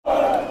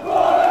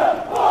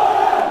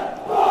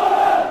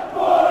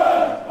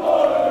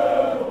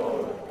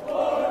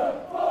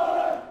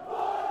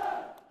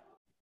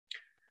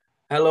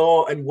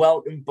and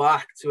welcome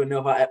back to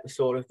another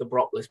episode of the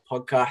Boropolis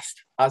Podcast.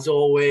 As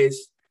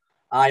always,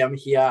 I am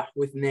here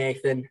with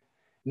Nathan.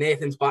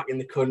 Nathan's back in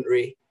the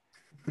country.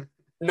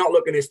 Not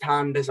looking his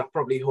hand as I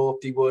probably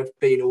hoped he would,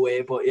 being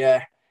away. But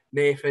yeah,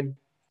 Nathan,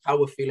 how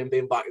we're feeling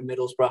being back in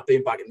Middlesbrough,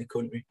 being back in the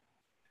country?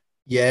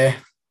 Yeah,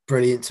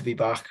 brilliant to be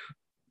back.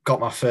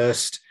 Got my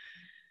first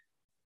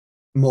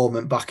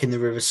moment back in the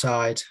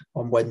Riverside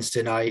on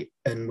Wednesday night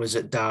and was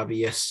at Derby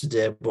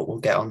yesterday, but we'll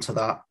get onto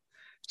that.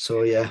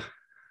 So yeah.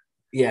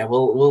 Yeah,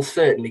 we'll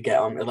certainly get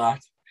onto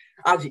that.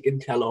 As you can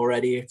tell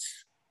already,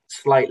 it's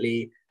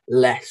slightly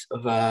less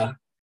of a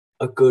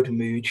good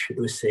mood, should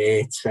we say.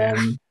 It's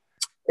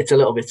a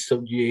little bit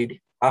subdued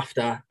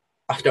after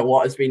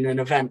what has been an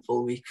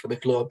eventful week for the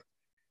club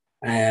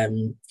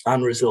and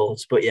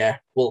results. But yeah,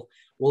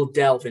 we'll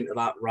delve into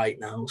that right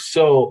now.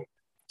 So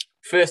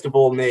first of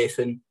all,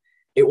 Nathan,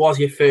 it was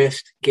your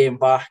first game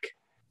back,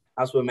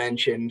 as we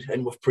mentioned,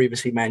 and we've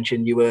previously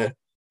mentioned you were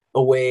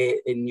away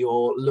in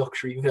your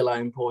luxury villa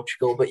in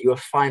Portugal, but you were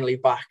finally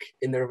back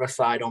in the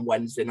Riverside on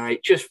Wednesday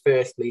night. Just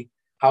firstly,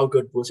 how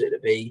good was it to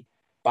be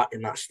back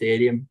in that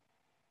stadium?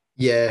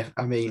 Yeah,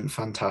 I mean,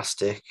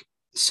 fantastic.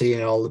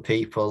 Seeing all the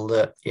people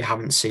that you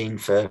haven't seen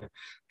for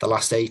the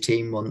last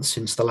 18 months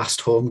since the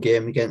last home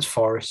game against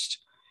Forest,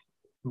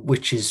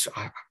 which is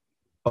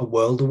a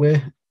world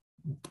away,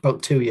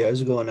 about 2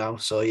 years ago now.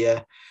 So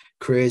yeah,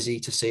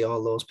 crazy to see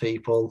all those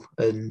people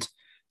and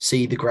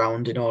see the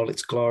ground in all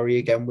its glory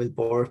again with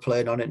Boro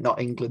playing on it,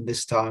 not England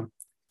this time.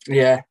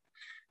 Yeah,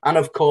 and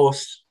of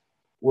course,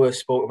 we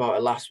spoke about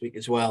it last week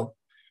as well.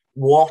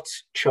 What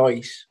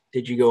choice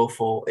did you go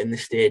for in the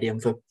stadium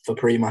for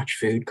pre-match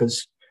food?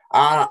 Because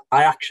I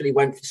actually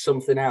went for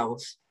something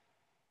else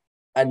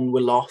and we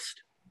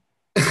lost.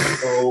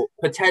 So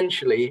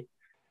potentially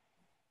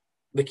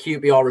the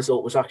QPR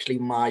result was actually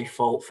my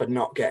fault for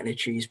not getting a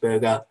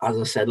cheeseburger, as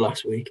I said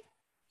last week.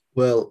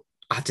 Well,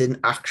 I didn't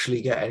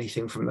actually get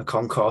anything from the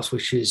concourse,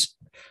 which is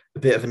a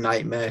bit of a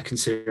nightmare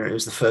considering it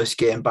was the first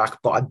game back.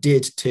 But I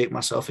did take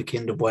myself a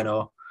Kinder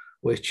Bueno,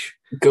 which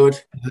good.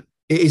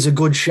 It is a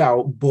good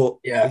shout, but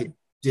yeah, it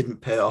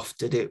didn't pay off,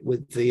 did it?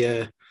 With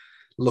the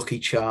lucky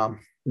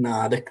charm.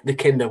 Nah, the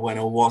Kinder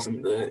Bueno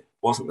wasn't the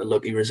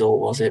lucky result,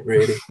 was it?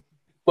 Really,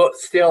 but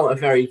still a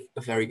very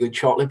good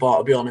chocolate bar,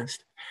 to be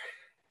honest.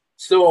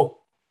 So,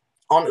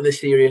 on to the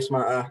serious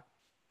matter.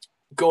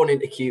 Going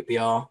into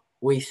QPR,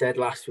 we said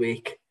last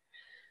week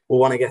we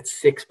want to get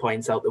 6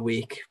 points out the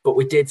week, but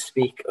we did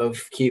speak of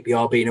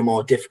QPR being a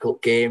more difficult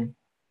game.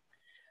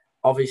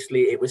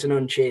 Obviously, it was an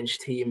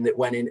unchanged team that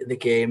went into the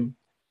game.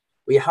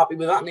 Were you happy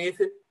with that,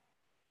 Nathan?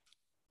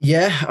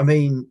 Yeah, I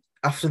mean,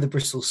 after the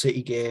Bristol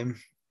City game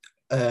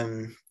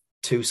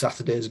 2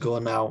 Saturdays ago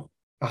now,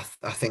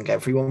 I think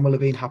everyone will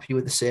have been happy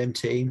with the same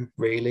team,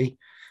 really.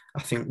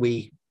 I think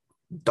we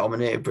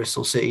dominated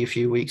Bristol City a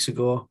few weeks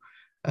ago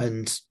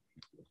and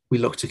we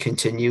look to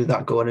continue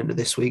that going into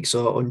this week.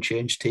 So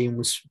unchanged team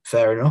was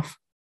fair enough.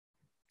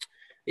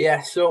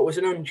 Yeah, so it was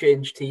an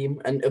unchanged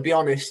team. And to be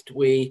honest,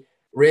 we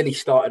really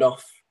started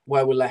off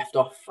where we left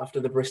off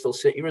after the Bristol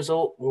City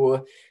result. We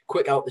were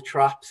quick out the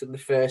traps in the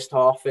first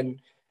half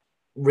and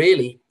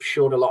really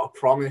showed a lot of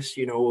promise.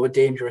 You know, we were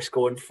dangerous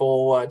going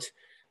forward.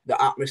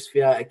 The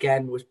atmosphere,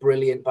 again, was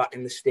brilliant back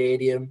in the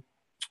stadium.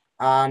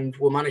 And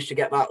we managed to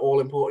get that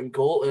all-important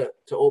goal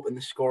to open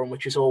the scoring,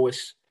 which is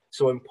always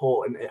so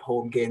important at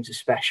home games,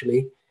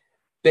 especially.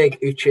 Big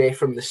Uche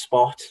from the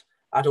spot.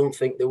 I don't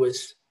think there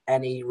was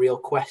any real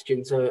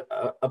questions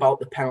about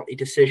the penalty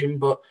decision,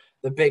 but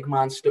the big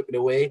man stuck it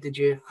away. Did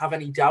you have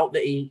any doubt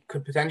that he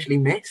could potentially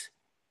miss?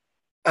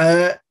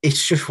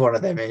 It's just one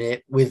of them,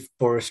 innit? With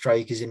Boro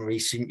strikers in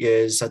recent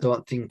years, I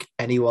don't think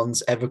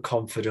anyone's ever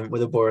confident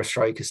with a Boro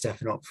striker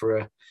stepping up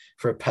for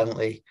a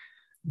penalty.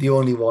 The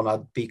only one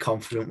I'd be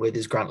confident with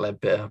is Grant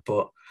Ledbetter,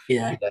 but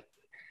yeah.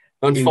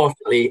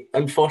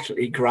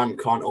 Unfortunately,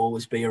 Grant can't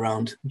always be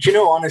around. Do you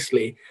know,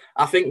 honestly,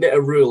 I think that a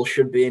rule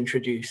should be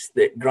introduced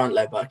that Grant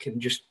Ledbetter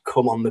can just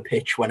come on the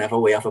pitch whenever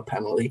we have a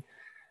penalty.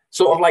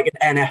 Sort of like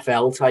an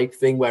NFL type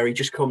thing where he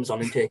just comes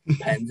on and takes the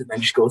pens and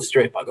then just goes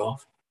straight back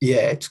off.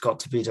 Yeah, it's got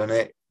to be done.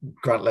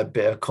 Grant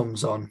Ledbetter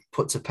comes on,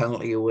 puts a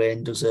penalty away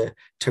and does a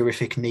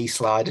terrific knee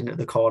slide into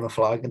the corner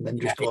flag and then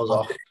just goes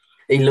off.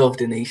 He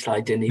loved a knee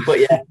slide, didn't he?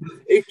 But yeah,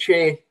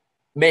 Uche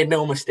made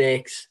no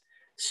mistakes,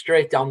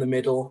 straight down the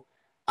middle.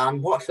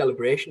 And what a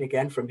celebration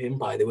again from him,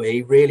 by the way.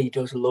 He really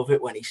does love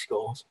it when he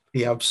scores.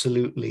 He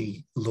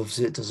absolutely loves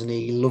it, doesn't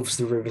he? He loves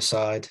the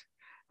Riverside.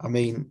 I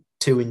mean,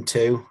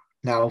 2-2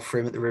 now for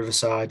him at the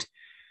Riverside.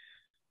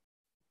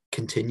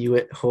 Continue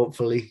it,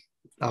 hopefully.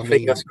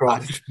 Fingers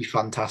crossed. That'd just be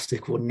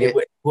fantastic, wouldn't it?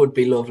 It would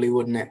be lovely,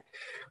 wouldn't it?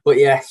 But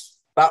yes,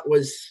 that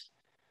was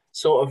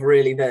sort of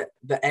really the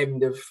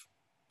end of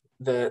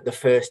the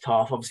first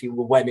half. Obviously,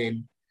 we went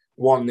in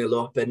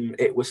 1-0 up and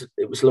it was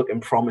looking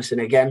promising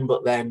again,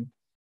 but then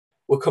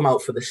we'll come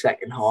out for the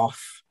second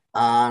half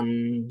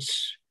and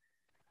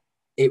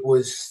it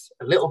was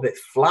a little bit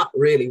flat,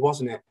 really,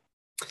 wasn't it?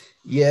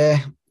 Yeah,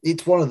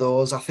 it's one of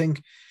those. I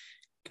think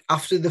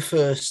after the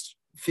first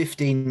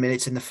 15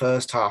 minutes in the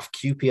first half,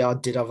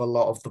 QPR did have a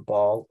lot of the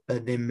ball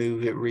and they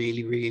move it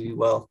really, really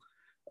well.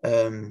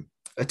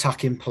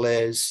 Attacking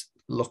players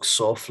look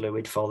so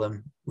fluid for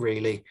them,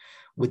 really,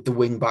 with the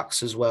wing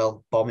backs as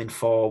well, bombing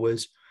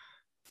forwards.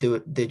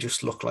 They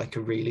just look like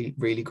a really,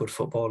 really good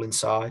football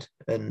inside.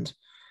 And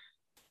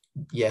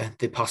yeah,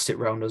 they passed it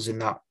round us in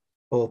that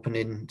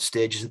opening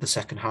stages of the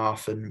second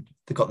half and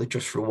they got the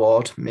just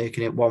reward,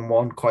 making it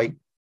 1-1 quite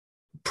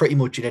pretty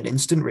much in an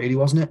instant, really,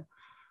 wasn't it?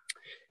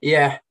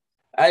 Yeah.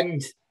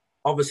 And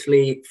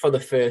obviously for the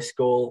first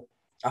goal,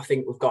 I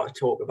think we've got to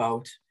talk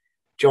about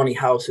Johnny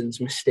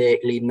Howson's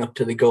mistake leading up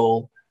to the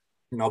goal.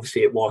 And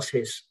obviously it was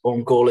his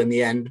own goal in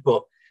the end,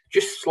 but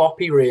just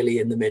sloppy really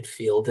in the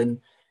midfield. And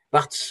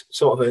that's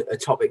sort of a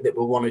topic that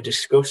we want to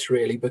discuss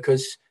really,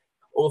 because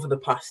over the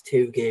past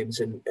two games,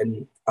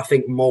 and I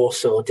think more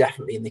so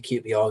definitely in the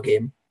QPR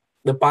game,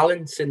 the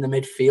balance in the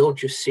midfield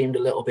just seemed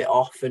a little bit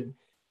off. And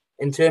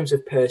in terms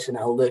of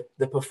personnel,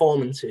 the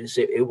performances,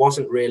 it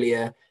wasn't really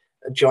a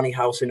Johnny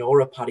Howson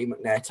or a Paddy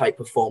McNair type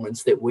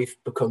performance that we've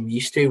become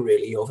used to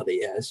really over the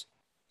years.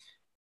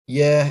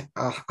 Yeah,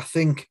 I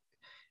think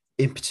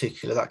in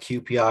particular that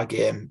QPR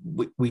game,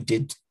 we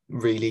did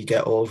really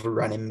get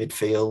overrun in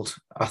midfield.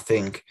 I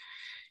think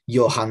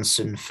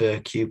Johansson for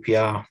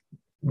QPR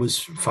was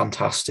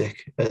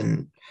fantastic.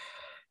 And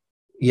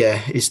yeah,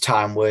 his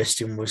time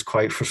wasting was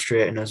quite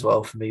frustrating as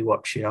well for me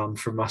watching on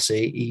from my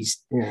seat.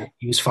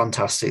 He was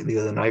fantastic the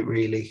other night,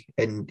 really.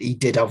 And he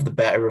did have the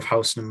better of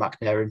Howson and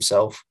McNair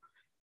himself.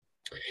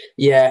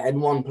 Yeah,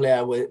 and one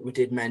player we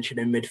did mention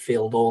in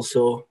midfield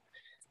also,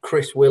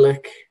 Chris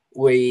Willock.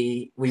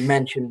 We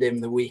mentioned him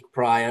the week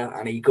prior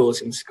and he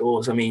goes and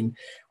scores. I mean,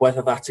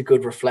 whether that's a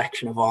good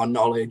reflection of our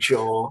knowledge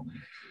or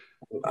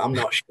I'm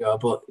not sure,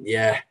 but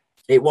yeah,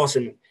 it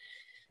wasn't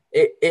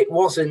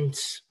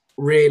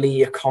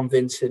really a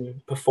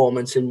convincing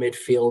performance in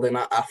midfield. And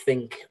I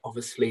think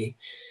obviously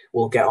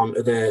we'll get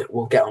onto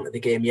the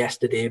game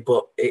yesterday,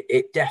 but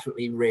it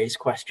definitely raised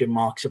question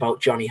marks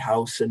about Johnny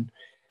House and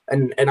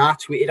I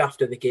tweeted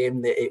after the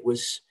game that it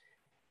was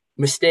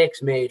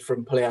mistakes made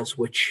from players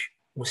which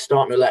were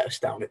starting to let us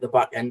down at the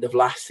back end of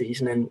last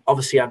season. And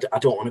obviously, I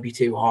don't want to be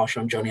too harsh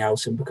on Johnny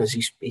Howson because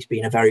he's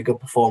been a very good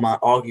performer,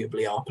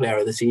 arguably our player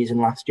of the season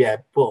last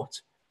year. But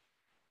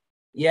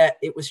yeah,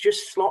 it was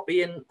just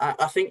sloppy. And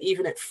I think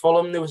even at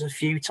Fulham, there was a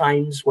few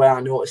times where I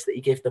noticed that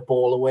he gave the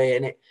ball away.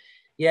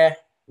 And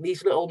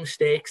these little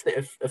mistakes that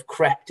have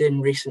crept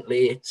in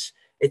recently,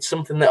 it's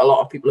something that a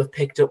lot of people have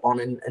picked up on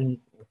and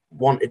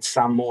wanted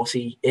Sam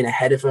Morsy in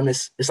ahead of him.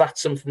 Is that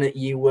something that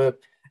you were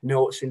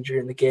noticing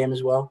during the game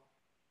as well?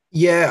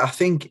 Yeah, I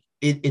think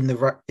in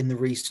the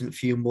recent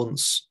few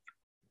months,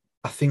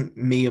 I think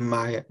me and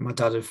my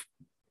dad have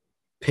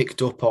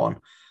picked up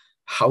on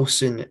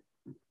Howson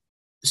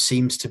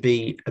seems to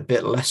be a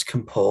bit less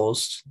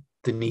composed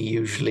than he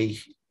usually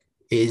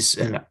is,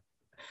 and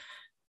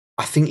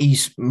I think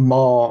he's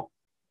more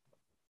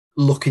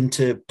looking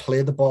to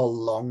play the ball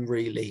long,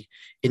 really,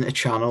 into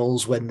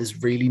channels when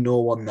there's really no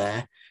one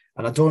there.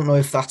 And I don't know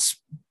if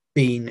that's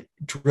been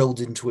drilled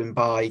into him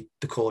by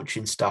the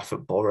coaching staff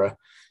at Boro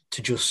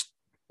to just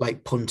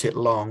like punt it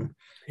long.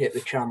 Hit the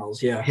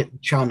channels, yeah. Hit the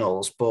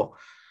channels. But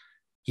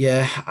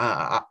yeah,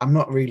 I'm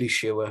not really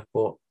sure.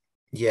 But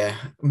yeah,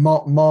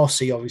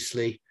 Marcy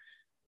obviously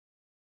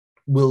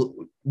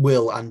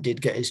will and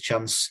did get his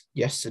chance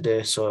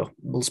yesterday. So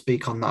we'll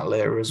speak on that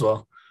later as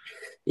well.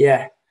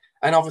 Yeah.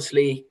 And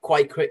obviously,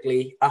 quite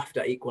quickly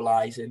after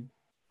equalising,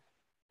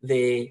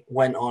 they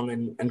went on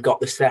and got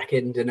the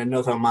second, and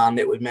another man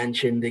that we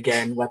mentioned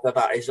again, whether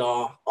that is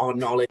our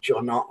knowledge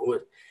or not,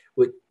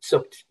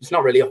 it's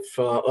not really up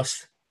for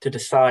us to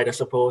decide, I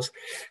suppose.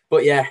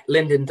 But yeah,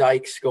 Lyndon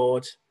Dykes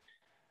scored,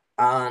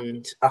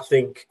 and I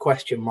think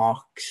question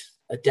marks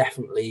are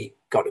definitely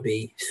got to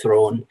be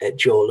thrown at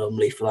Joe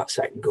Lumley for that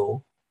second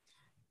goal.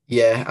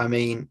 Yeah, I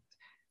mean,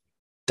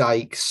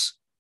 Dykes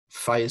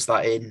fires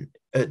that in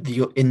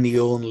the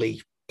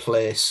only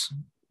place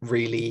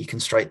really he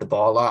can strike the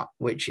ball at,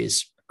 which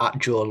is at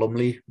Joe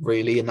Lumley,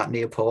 really, in that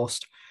near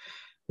post.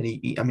 And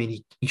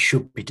he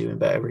should be doing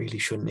better, really,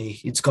 shouldn't he?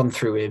 It's gone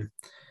through him.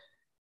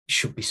 He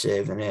should be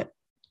saving it.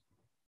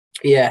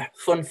 Yeah,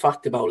 fun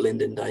fact about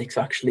Lyndon Dykes,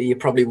 actually, you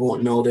probably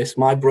won't know this.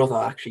 My brother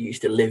actually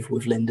used to live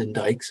with Lyndon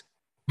Dykes.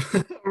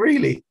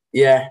 Really?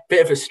 Yeah,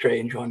 bit of a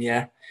strange one,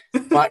 yeah.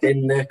 Back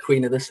in the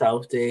Queen of the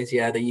South days,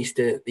 yeah, they used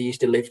to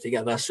live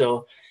together.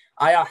 So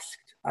I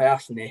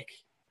asked Nick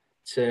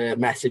to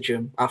message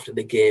him after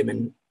the game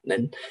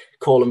and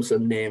call him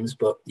some names,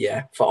 but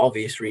yeah, for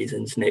obvious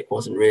reasons, Nick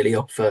wasn't really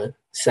up for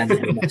sending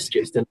any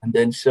messages to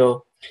London.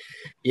 So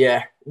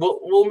yeah,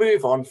 we'll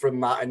move on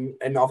from that,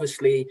 and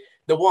obviously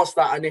there was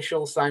that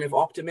initial sign of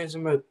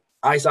optimism of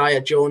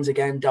Isaiah Jones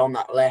again down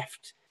that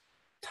left,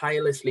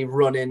 tirelessly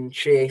running,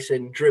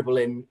 chasing,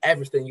 dribbling,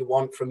 everything you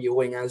want from your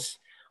wingers.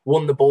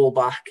 Won the ball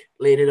back,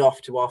 laid it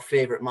off to our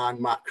favourite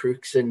man, Matt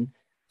Crooks, and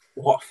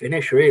what a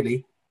finish,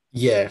 really.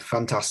 Yeah,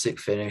 fantastic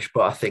finish.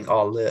 But I think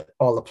all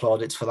the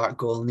plaudits for that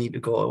goal need to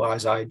go to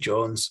Isaiah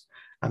Jones.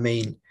 I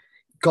mean,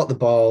 got the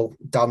ball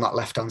down that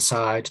left-hand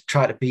side,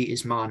 tried to beat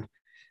his man,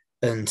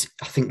 and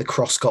I think the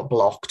cross got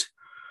blocked.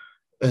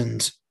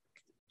 And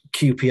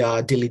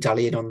QPR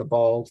dilly-dallying on the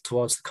ball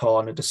towards the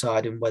corner,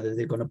 deciding whether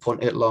they're going to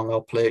punt it long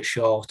or play it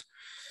short.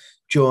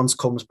 Jones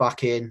comes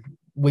back in,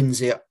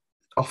 wins it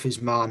off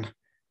his man,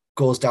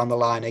 goes down the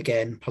line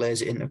again,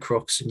 plays it into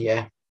Crooks,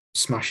 and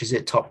smashes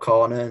it top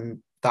corner.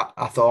 And that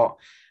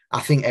I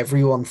think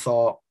everyone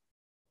thought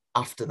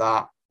after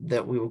that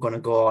we were going to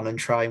go on and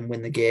try and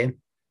win the game.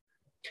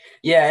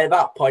 Yeah, at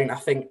that point, I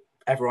think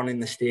everyone in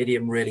the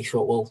stadium really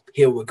thought, well,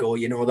 here we go.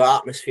 The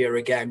atmosphere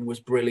again was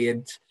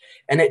brilliant.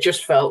 And it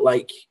just felt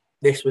like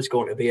this was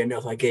going to be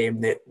another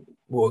game that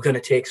we were going to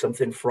take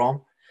something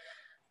from.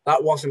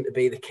 That wasn't to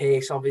be the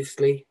case,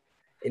 obviously,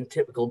 in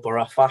typical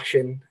Boro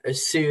fashion.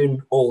 As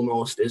soon,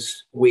 almost,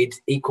 as we'd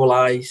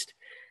equalised,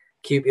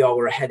 QPR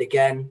were ahead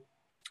again.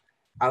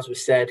 As we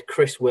said,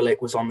 Chris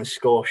Willock was on the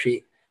score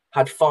sheet,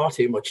 had far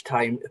too much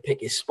time to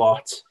pick his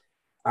spot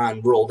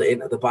and rolled it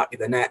into the back of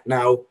the net.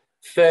 Now,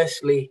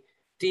 firstly,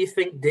 do you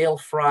think Dale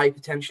Fry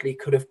potentially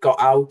could have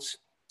got out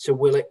to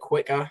Willock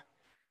quicker?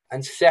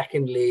 And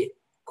secondly,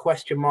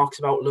 question marks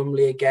about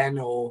Lumley again,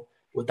 or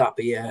would that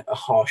be a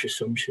harsh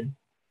assumption?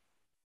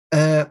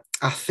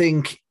 I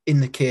think in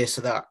the case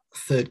of that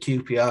third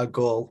QPR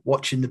goal,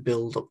 watching the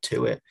build up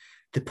to it,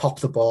 they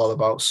popped the ball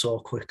about so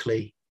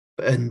quickly,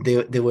 and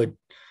they were.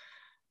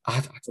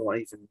 I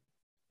don't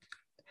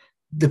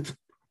even.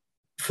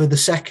 For the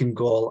second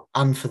goal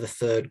and for the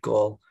third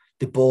goal,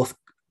 they both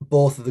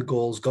of the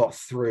goals got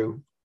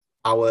through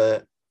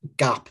our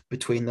gap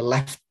between the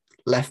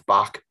left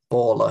back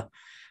Baller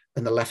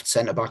and the left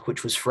centre back,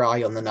 which was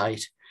Fry on the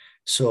night.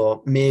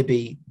 So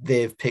maybe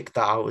they've picked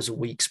that out as a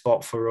weak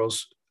spot for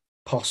us,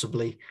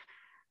 possibly.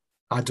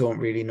 I don't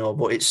really know,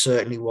 but it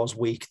certainly was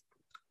weak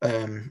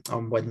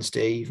on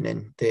Wednesday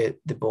evening. They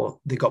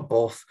got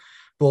both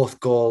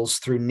goals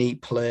through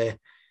neat play,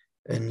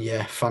 and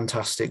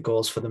fantastic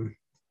goals for them.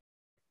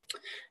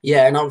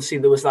 Yeah, and obviously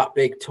there was that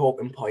big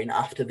talking point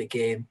after the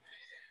game.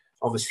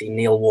 Obviously,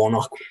 Neil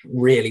Warnock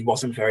really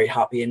wasn't very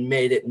happy and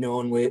made it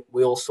known.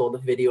 We all saw the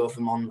video of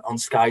him on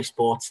Sky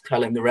Sports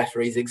telling the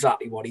referees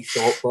exactly what he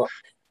thought. But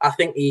I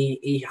think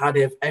he had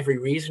every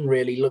reason,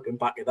 really, looking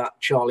back at that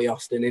Charlie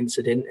Austin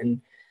incident.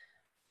 And,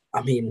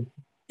 I mean,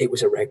 it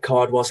was a red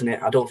card, wasn't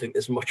it? I don't think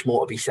there's much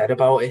more to be said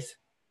about it.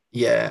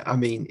 Yeah, I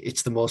mean,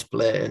 it's the most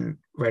blatant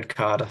red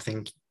card I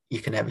think you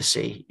can ever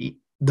see.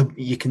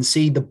 You can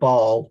see the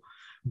ball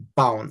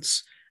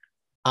bounce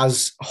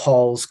as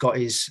Hall's got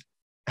his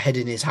head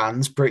in his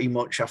hands pretty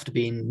much after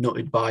being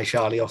nutted by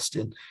Charlie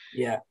Austin.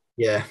 Yeah.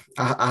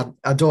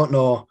 I don't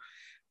know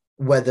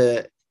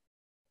whether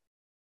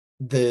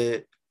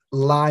the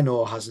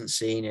lino hasn't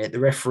seen it, the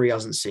referee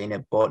hasn't seen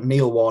it, but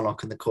Neil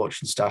Warnock and the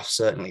coaching staff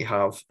certainly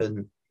have.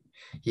 And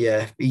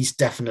he's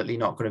definitely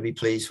not going to be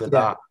pleased with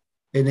that.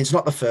 And it's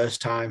not the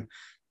first time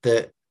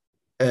that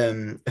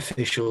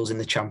officials in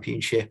the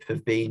Championship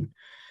have been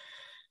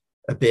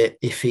a bit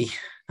iffy.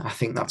 I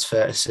think that's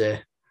fair to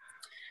say.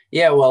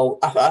 Yeah, well,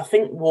 I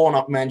think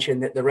Warnock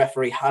mentioned that the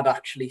referee had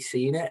actually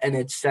seen it and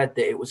had said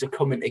that it was a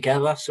coming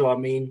together. So, I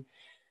mean,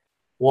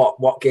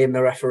 what game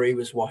the referee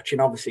was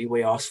watching, obviously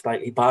we are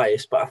slightly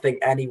biased, but I think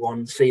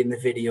anyone seeing the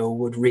video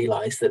would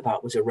realise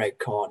that was a red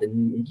card,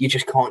 and you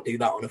just can't do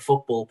that on a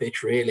football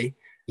pitch, really.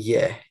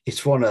 Yeah,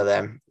 it's one of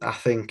them. I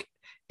think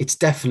it's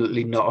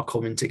definitely not a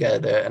coming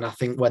together. And I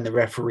think when the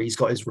referee's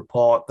got his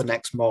report the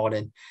next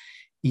morning,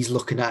 he's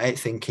looking at it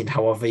thinking,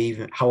 how have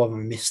I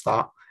missed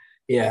that?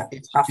 Yeah,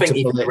 I think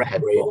even the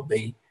referee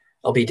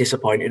will be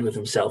disappointed with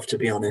himself, to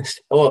be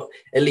honest. Or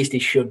at least he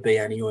should be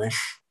anyway.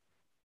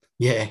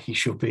 Yeah, he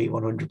should be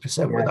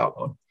 100% with that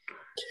one.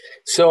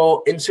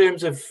 So in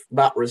terms of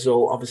that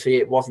result, obviously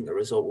it wasn't the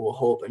result we were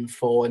hoping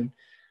for. And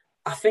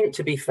I think,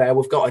 to be fair,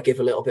 we've got to give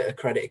a little bit of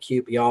credit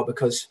to QPR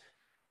because,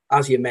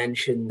 as you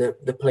mentioned,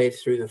 they played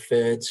through the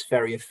thirds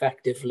very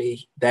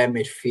effectively. Their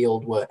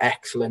midfield were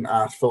excellent,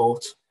 I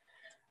thought.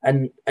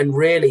 And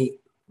really,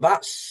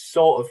 that's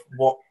sort of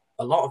what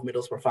a lot of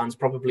Middlesbrough fans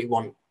probably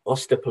want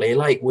us to play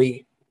like.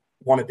 We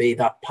want to be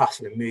that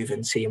passing and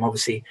moving team.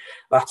 Obviously,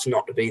 that's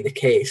not to be the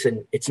case,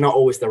 and it's not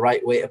always the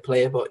right way to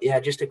play. But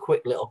just a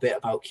quick little bit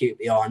about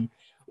QPR and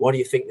what do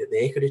you think that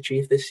they could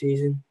achieve this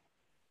season?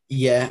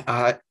 Yeah,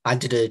 I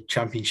did a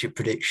Championship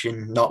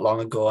prediction not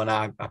long ago, and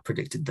I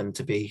predicted them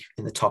to be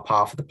in the top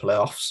half of the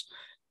playoffs.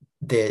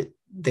 They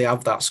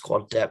have that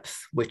squad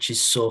depth, which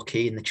is so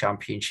key in the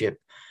Championship.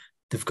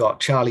 They've got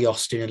Charlie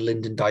Austin and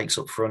Lyndon Dykes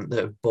up front that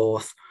have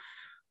both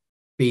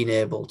been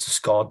able to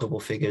score double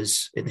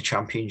figures in the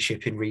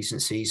Championship in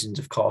recent seasons.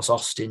 Of course,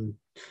 Austin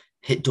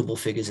hit double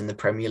figures in the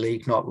Premier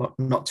League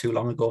not too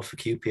long ago for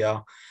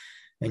QPR.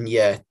 And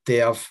they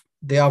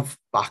have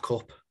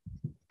backup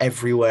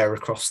everywhere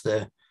across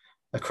the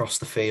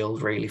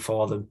field really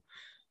for them.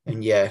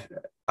 And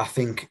I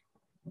think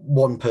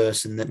one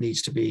person that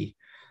needs to be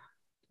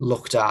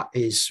looked at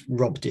is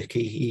Rob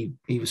Dickie.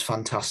 He was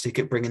fantastic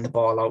at bringing the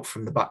ball out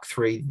from the back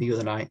three the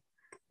other night.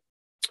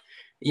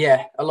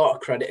 Yeah, a lot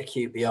of credit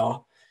to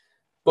QPR.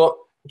 But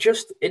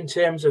just in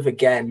terms of,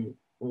 again,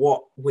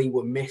 what we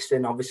were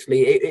missing.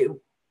 Obviously,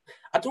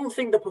 I don't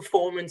think the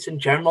performance in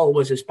general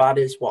was as bad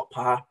as what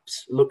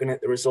perhaps looking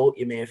at the result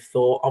you may have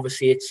thought.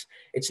 Obviously,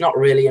 it's not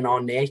really in our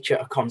nature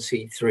to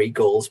concede 3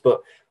 goals,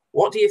 but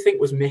what do you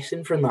think was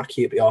missing from that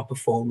QPR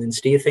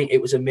performance? Do you think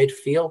it was a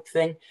midfield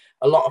thing?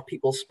 A lot of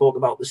people spoke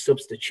about the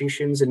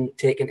substitutions and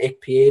taking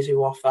Ikpiezu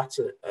off. That's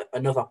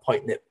another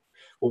point that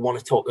we'll want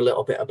to talk a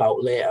little bit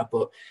about later.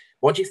 But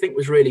what do you think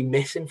was really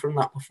missing from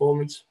that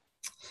performance?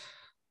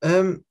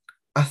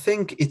 I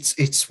think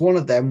it's one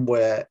of them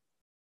where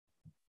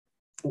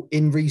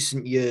in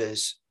recent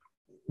years,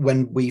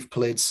 when we've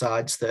played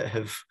sides that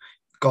have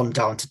gone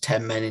down to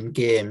 10 men in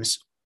games,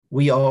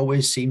 we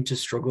always seem to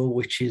struggle,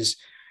 which is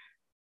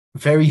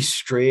very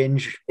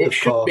strange. It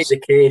shouldn't be the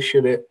case,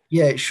 should it?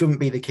 Yeah, it shouldn't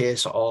be the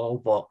case at all.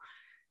 But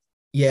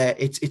yeah,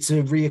 it's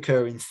a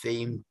reoccurring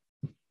theme.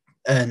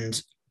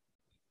 And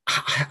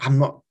I'm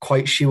not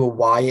quite sure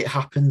why it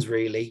happens,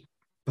 really,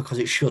 because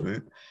it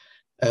shouldn't.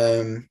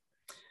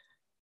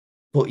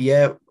 But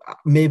yeah,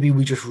 maybe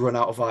we just run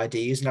out of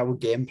ideas and our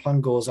game plan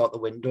goes out the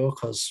window,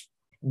 because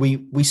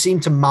we seem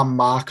to man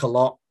mark a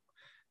lot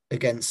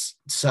against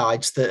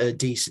sides that are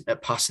decent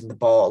at passing the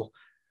ball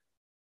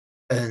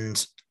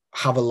and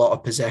have a lot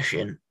of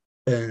possession,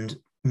 and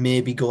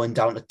maybe going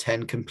down to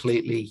 10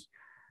 completely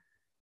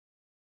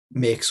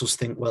makes us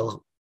think,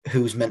 well,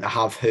 who's meant to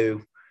have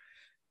who?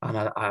 And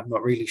I'm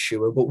not really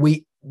sure. But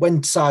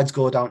when sides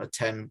go down to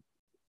 10,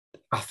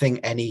 I think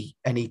any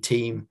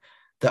team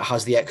that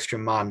has the extra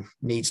man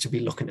needs to be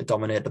looking to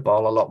dominate the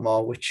ball a lot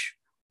more, which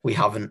we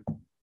haven't.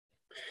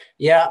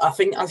 Yeah, I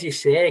think, as you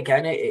say,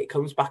 again, it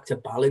comes back to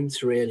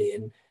balance, really.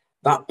 And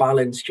that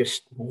balance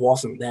just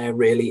wasn't there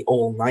really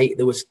all night.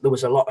 There was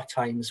a lot of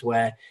times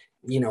where,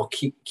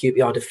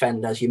 QPR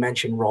defenders, you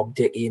mentioned Rob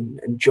Dickey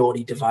and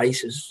Jordy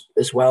Device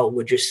as well,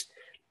 were just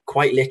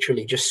quite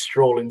literally just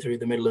strolling through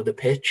the middle of the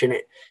pitch. And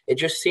it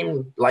just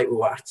seemed like we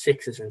were at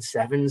 6s and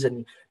 7s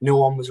and no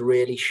one was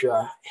really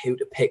sure who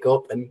to pick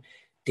up. And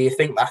do you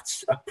think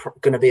that's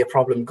going to be a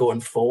problem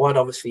going forward?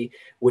 Obviously,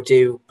 we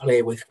do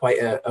play with quite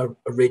a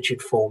rigid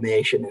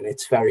formation, and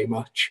it's very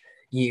much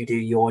you do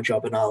your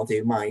job and I'll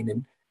do mine.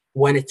 And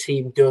when a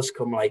team does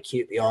come like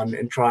QPR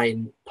and try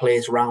and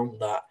plays around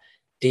that,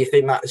 do you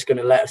think that is going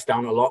to let us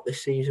down a lot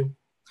this season?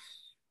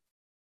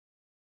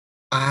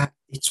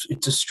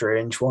 It's a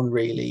strange one,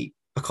 really,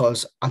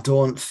 because I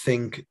don't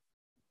think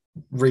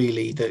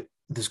really that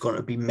there's going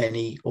to be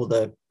many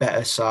other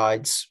better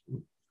sides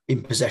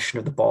in possession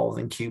of the ball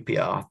than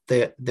QPR.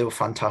 They were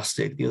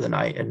fantastic the other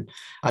night, and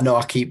I know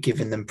I keep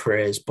giving them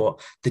praise, but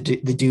they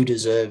do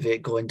deserve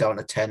it, going down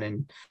to 10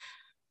 and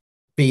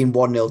being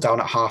 1-0 down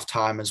at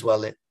half-time as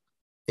well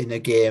in a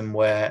game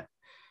where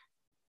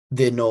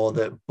they know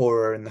that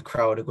Boro and the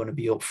crowd are going to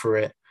be up for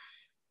it.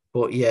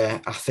 But yeah,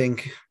 I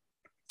think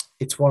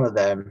it's one of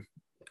them.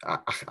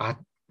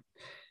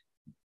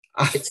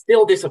 It's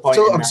still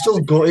disappointing. I'm still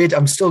gutted.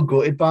 I'm still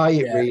gutted by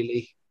it,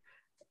 really.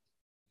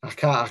 I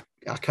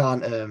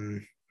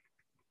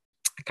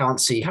can't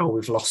see how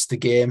we've lost the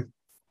game,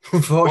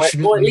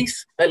 unfortunately. Well,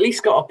 at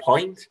least got a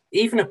point,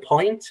 even a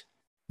point.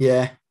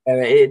 Yeah.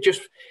 It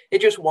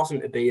just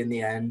wasn't to be in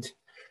the end.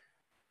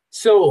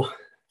 So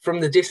from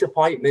the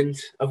disappointment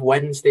of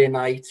Wednesday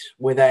night,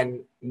 we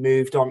then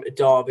moved on to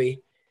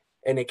Derby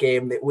in a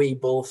game that we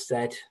both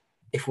said,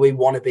 if we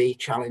want to be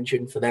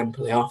challenging for them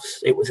playoffs,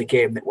 it was a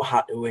game that we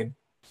had to win,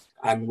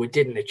 and we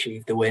didn't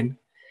achieve the win.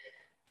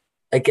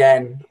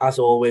 Again, as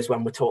always,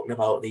 when we're talking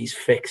about these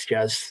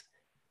fixtures,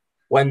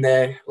 when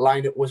the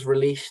lineup was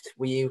released,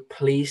 were you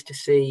pleased to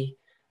see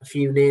a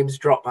few names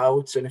drop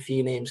out and a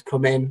few names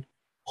come in?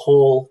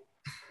 Hall,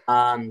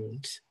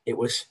 and it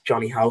was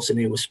Johnny Howson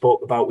who was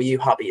spoke about. Were you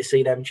happy to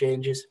see them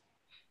changes?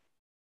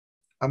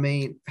 I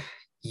mean,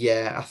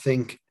 yeah, I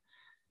think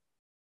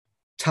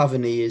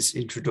Tavernier's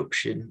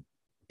introduction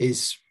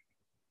is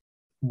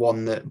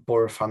one that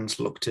Boro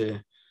fans look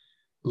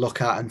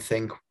at and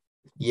think,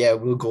 yeah,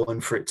 we're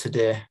going for it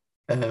today.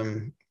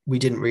 We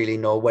didn't really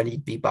know when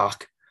he'd be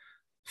back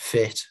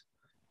fit.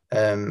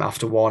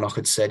 After Warnock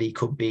had said he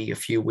could be a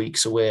few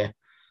weeks away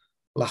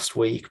last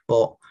week.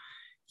 But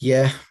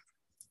yeah,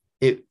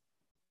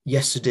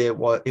 yesterday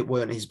it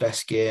weren't his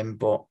best game,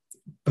 but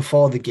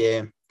before the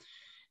game,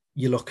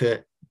 you look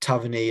at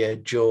Tavernier,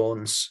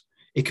 Jones,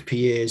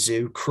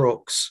 Ikpiezu,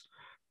 Crooks,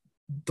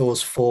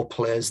 those 4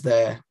 players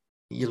there,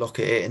 you look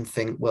at it and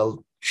think,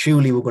 well,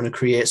 surely we're going to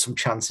create some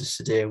chances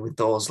today with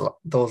those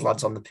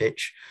lads on the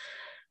pitch.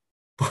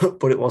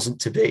 But it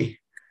wasn't to be.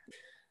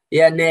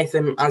 Yeah,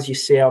 Nathan, as you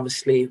say,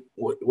 obviously,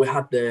 we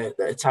had the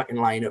attacking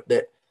lineup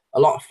that a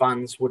lot of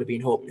fans would have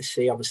been hoping to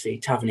see. Obviously,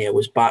 Tavernier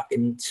was back,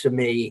 and to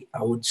me,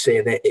 I would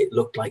say that it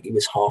looked like he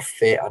was half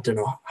fit. I don't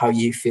know how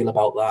you feel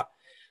about that.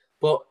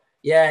 But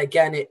yeah,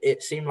 again,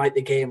 it seemed like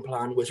the game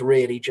plan was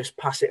really just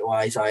pass it to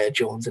Isaiah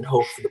Jones and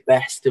hope for the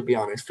best, to be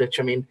honest, which,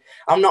 I mean,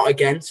 I'm not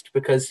against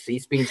because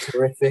he's been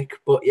terrific.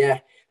 But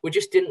yeah, we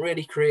just didn't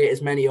really create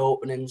as many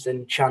openings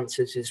and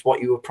chances as what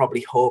you would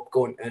probably hope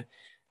going to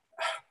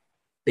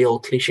the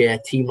old cliche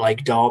team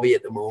like Derby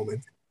at the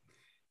moment.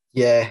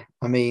 Yeah,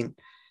 I mean,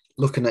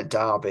 looking at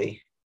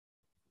Derby,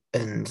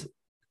 and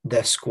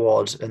their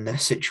squad and their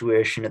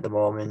situation at the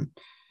moment.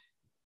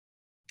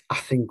 I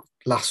think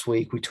last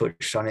week we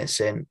touched on it,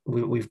 saying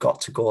we've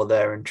got to go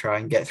there and try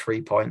and get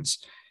 3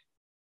 points.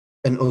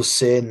 And us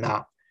saying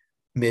that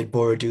made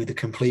Boro do the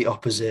complete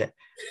opposite.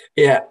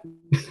 Yeah.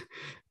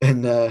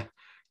 And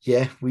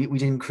we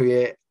didn't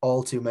create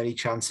all too many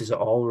chances at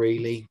all,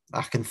 really.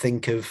 I can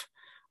think of,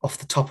 off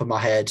the top of my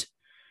head,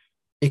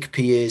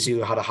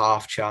 Ikpeazu had a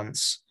half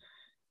chance.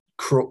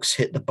 Crooks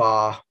hit the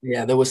bar.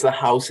 Yeah, there was the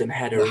Housen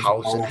header.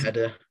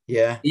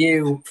 Yeah.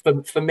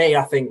 For me,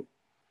 I think,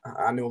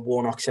 I know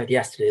Warnock said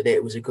yesterday that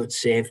it was a good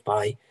save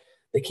by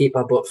the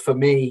keeper, but for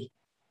me,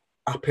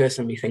 I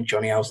personally think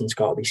Johnny Housen's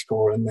got to be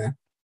scoring there.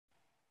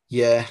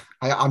 Yeah,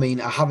 I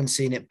mean, I haven't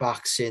seen it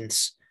back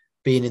since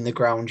being in the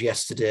ground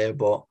yesterday,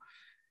 but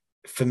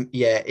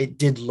it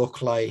did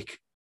look like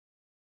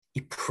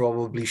he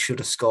probably should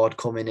have scored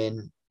coming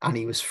in, and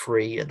he was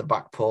free at the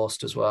back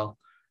post as well.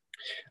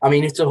 I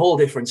mean, it's a whole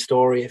different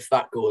story if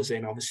that goes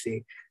in.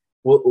 Obviously,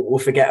 we'll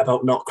forget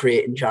about not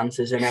creating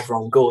chances, and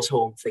everyone goes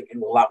home thinking,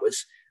 well, that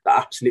was the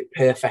absolute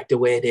perfect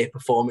away day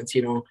performance.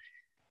 You know,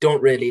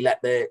 don't really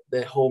let the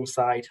home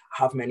side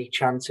have many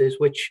chances,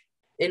 which,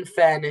 in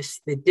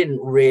fairness, they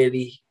didn't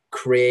really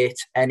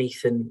create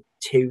anything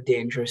too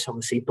dangerous.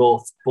 Obviously,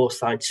 both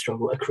sides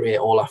struggle to create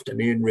all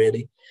afternoon,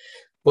 really.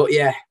 But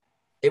yeah,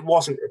 it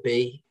wasn't to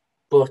be.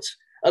 But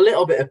a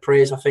little bit of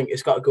praise, I think,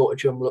 has got to go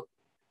to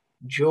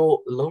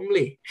Joe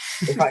Lumley,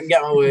 if I can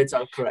get my words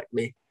out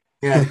correctly.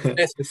 Yeah,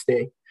 first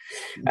mistake.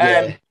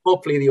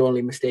 Hopefully the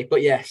only mistake.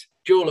 But yes,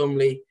 Joe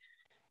Lumley,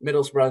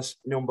 Middlesbrough's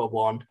number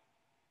one.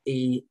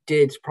 He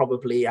did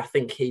probably, I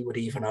think he would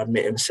even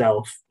admit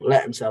himself,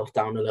 let himself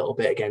down a little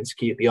bit against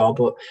QPR,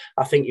 but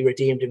I think he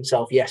redeemed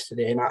himself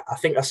yesterday. And I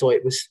think I saw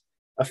it was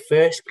a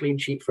first clean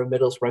sheet for a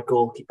Middlesbrough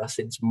goalkeeper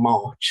since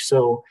March.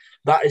 So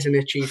that is an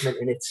achievement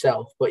in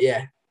itself. But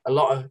yeah, a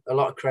lot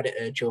of credit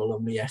to Joe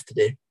Lumley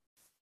yesterday.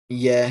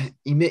 Yeah,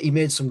 he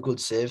made some good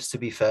saves, to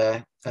be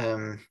fair.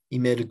 He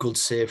made a good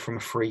save from a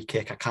free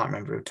kick. I can't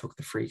remember who took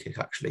the free kick,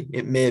 actually.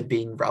 It may have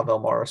been Ravel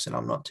Morrison,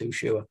 I'm not too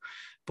sure.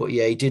 But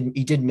yeah, he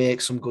did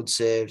make some good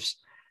saves,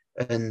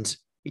 and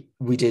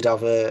we did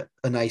have a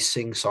nice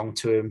sing-song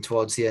to him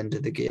towards the end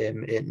of the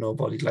game. Ain't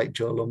nobody like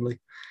Joe Lumley.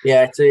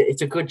 Yeah,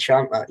 it's a good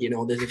chant that, you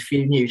know, there's a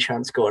few new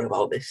chants going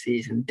about this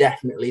season.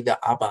 Definitely the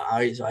Abba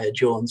Isaiah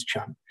Jones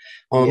chant.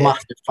 I'm a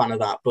massive fan of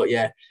that. But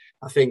yeah,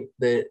 I think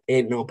the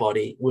Ain't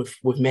Nobody, we've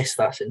missed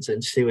that since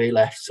Suey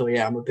left. So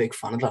yeah, I'm a big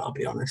fan of that, I'll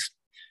be honest.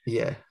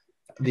 Yeah,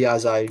 the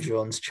Isaiah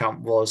Jones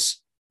chant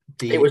was...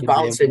 It was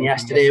bouncing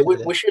yesterday.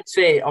 We should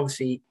say,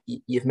 obviously,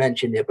 you've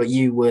mentioned it, but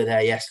you were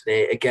there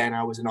yesterday. Again,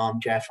 I was an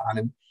armchair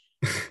fan,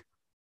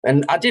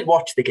 and I did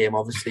watch the game,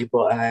 obviously,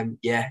 but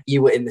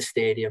you were in the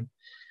stadium.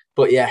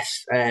 But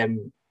yes,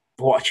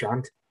 what a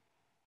chant.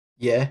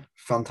 Yeah,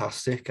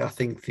 fantastic. I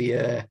think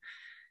the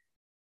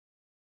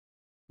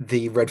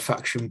Red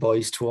Faction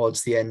boys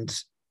towards the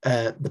end,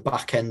 the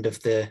back end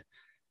of the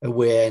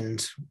away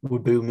end, were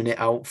booming it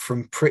out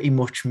from pretty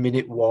much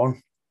minute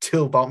 1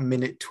 till about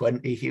minute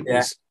 20. It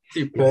was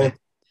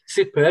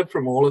superb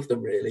from all of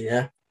them, really.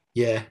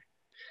 Yeah.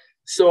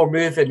 So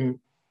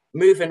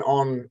moving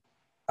on,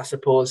 I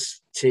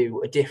suppose,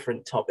 to a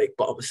different topic,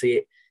 but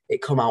obviously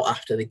it come out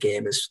after the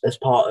game as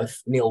part of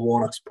Neil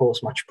Warnock's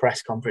post-match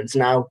press conference.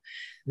 Now,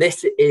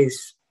 this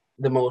is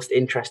the most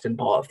interesting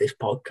part of this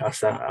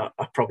podcast,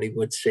 I probably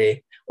would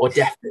say, or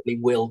definitely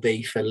will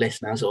be for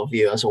listeners or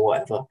viewers or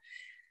whatever.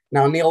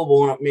 Now, Neil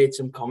Warnock made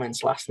some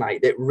comments last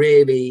night that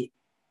really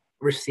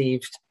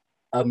received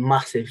a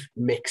massive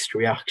mixed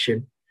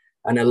reaction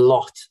and a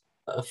lot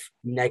of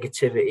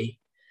negativity.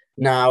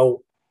 Now,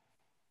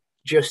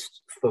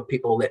 just for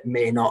people that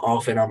may not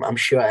have, and I'm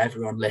sure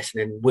everyone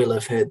listening will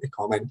have heard the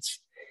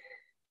comments,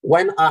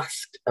 when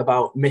asked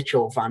about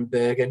Mitchell van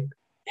Bergen,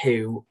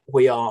 who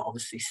we are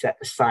obviously set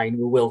to sign,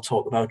 we will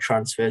talk about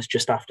transfers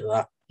just after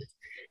that,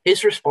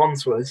 his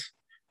response was,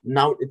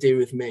 "Now to do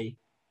with me."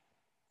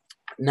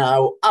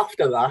 Now,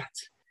 after that,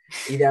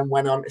 he then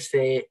went on to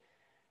say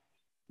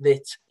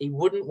that he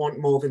wouldn't want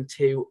more than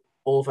 2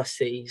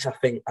 overseas. I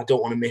think, I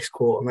don't want to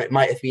misquote him. It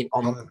might have been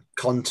on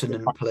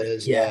continent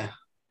players, yeah.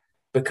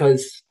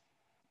 Because,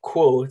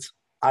 quote,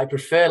 "I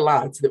prefer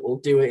lads that will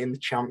do it in the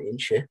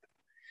Championship."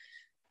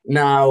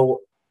 Now,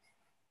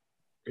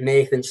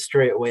 Nathan,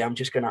 straight away, I'm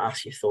just going to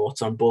ask your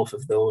thoughts on both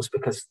of those,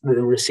 because they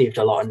received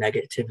a lot of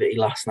negativity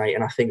last night,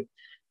 and I think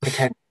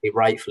potentially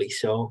rightfully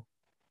so.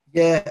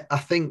 Yeah, I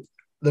think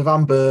the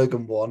Van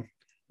Bergen one,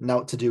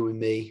 now to do with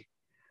me,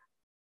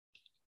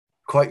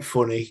 quite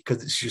funny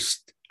because it's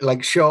just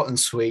like short and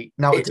sweet.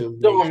 Now it's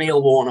so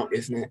Neil Warnock,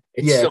 isn't it?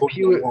 It's so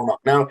pure Neil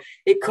Warnock. Now,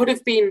 it could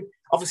have been,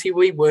 obviously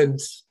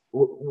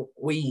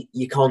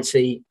you can't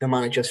see the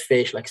manager's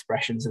facial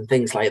expressions and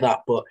things like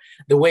that, but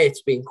the way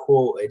it's being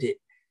quoted,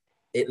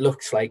 it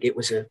looks like it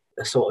was a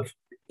sort of,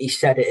 he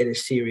said it in a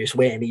serious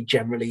way and he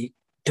generally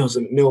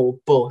doesn't know,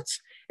 but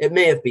it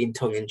may have been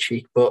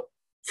tongue-in-cheek, but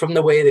from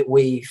the way that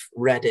we've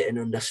read it and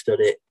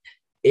understood it,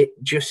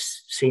 it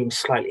just seems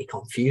slightly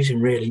confusing,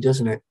 really,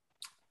 doesn't it?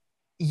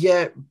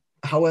 Yeah,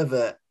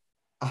 however,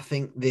 I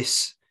think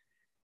this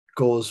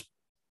goes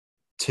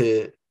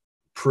to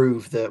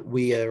prove that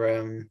we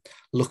are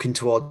looking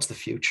towards the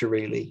future,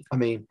 really. I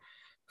mean,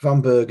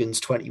 Van Bergen's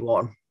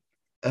 21,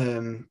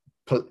 playing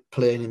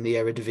in the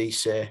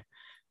Eredivisie,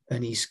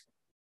 and he's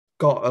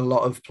got a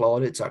lot of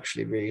plaudits,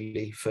 actually,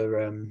 really,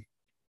 for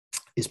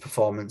his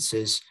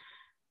performances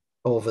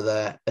over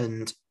there.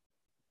 And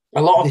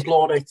a lot of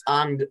plaudits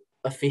and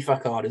a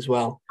FIFA card as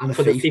well. And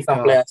for the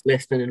FIFA players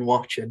listening and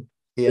watching.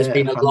 Yeah, there's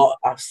been a lot.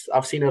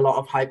 I've seen a lot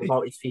of hype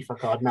about his FIFA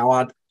card. Now,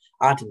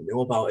 I didn't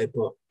know about it,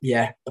 but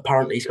yeah,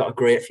 apparently he's got a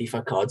great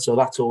FIFA card. So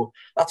that's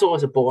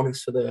always a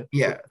bonus for the.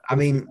 Yeah, I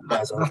mean,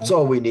 that's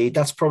all we need.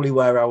 That's probably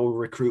where our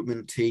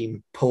recruitment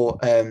team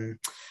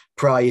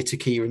prior to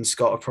Kieran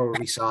Scott have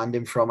probably signed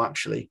him from,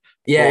 actually.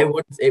 Yeah,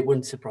 it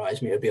wouldn't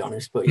surprise me, to be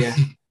honest. But yeah,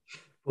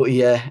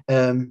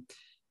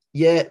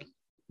 yeah,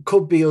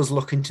 could be us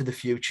looking to the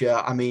future.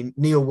 I mean,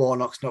 Neil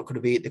Warnock's not going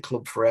to be at the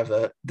club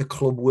forever. The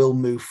club will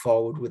move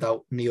forward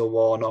without Neil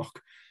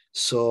Warnock.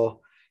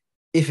 So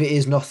if it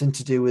is nothing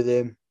to do with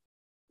him,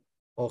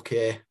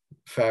 okay,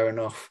 fair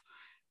enough.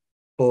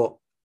 But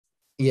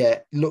yeah,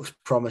 it looks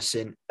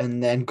promising.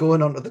 And then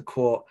going on to the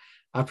quote,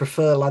 I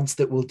prefer lads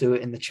that will do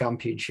it in the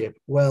Championship.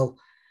 Well,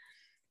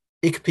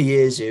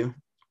 Ikpeazu,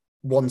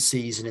 1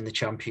 season in the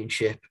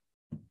Championship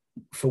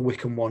for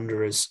Wycombe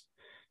Wanderers,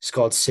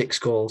 scored 6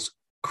 goals.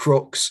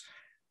 Crooks,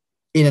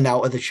 in and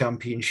out of the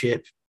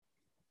Championship,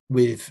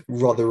 with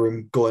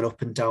Rotherham going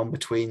up and down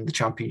between the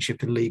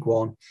Championship and League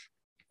One.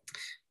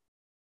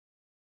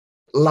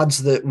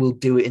 Lads that will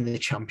do it in the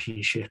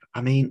Championship.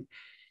 I mean,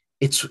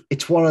 it's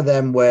one of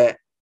them where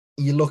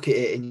you look at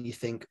it and you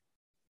think,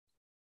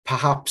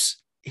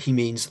 perhaps he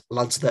means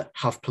lads that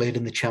have played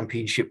in the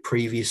Championship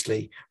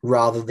previously,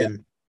 rather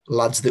than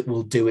lads that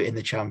will do it in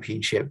the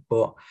Championship.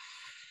 But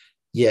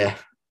yeah,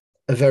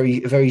 a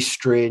very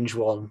strange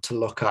one to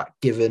look at,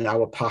 given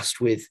our past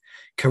with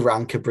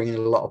Karanka bringing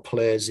a lot of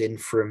players in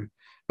from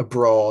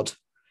abroad.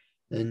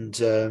 And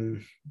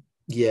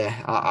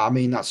I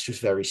mean, that's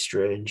just very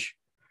strange.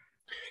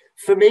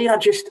 For me, I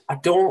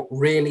don't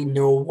really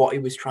know what he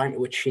was trying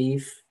to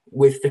achieve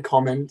with the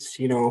comments.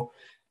 You know,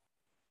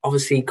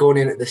 obviously going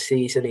into the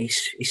season, he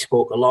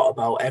spoke a lot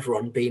about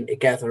everyone being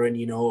together and,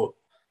 you know,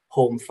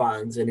 home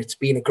fans, and it's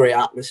been a great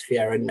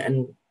atmosphere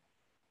and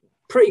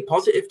pretty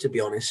positive, to be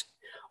honest,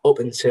 up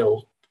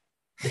until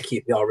the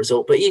QPR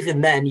result. But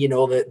even then, you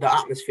know, the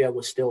atmosphere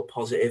was still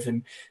positive,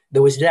 and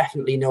there was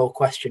definitely no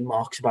question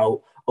marks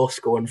about us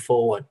going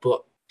forward.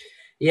 But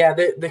yeah,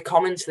 the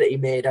comments that he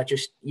made, I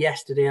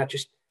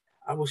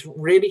was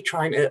really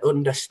trying to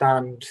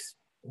understand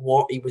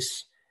what he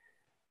was,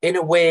 in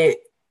a way,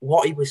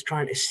 what he was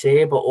trying to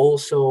say, but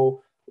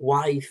also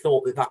why he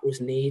thought that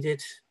was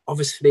needed.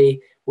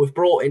 Obviously, we've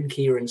brought in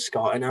Kieran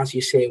Scott, and as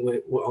you say,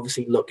 we're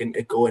obviously looking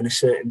to go in a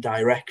certain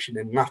direction,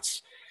 and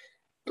that's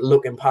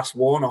looking past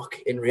Warnock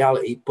in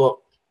reality. But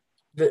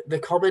the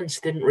comments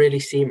didn't really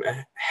seem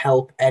to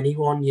help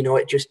anyone. You know,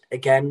 it just,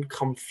 again,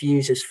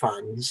 confuses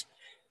fans,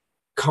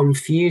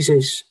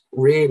 confuses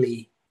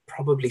really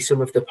probably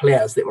some of the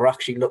players that were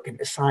actually looking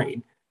to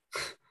sign.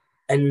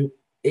 And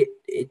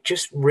it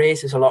just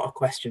raises a lot of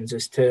questions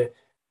as to,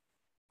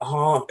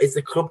 is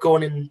the club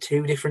going in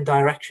 2 different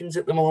directions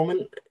at the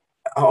moment?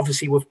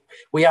 Obviously,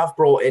 we have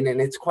brought in,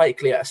 and it's quite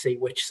clear to see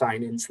which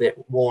signings that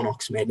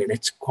Warnock's made, and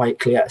it's quite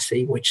clear to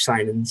see which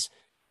signings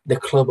the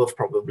club have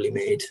probably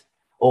made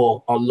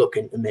or are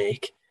looking to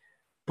make.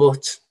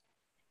 But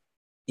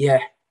yeah,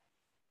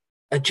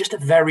 just a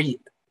very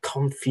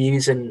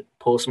confusing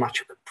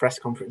post-match press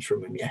conference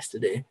from him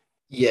yesterday.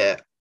 Yeah,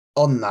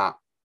 on that,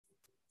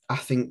 I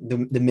think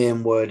the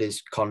main word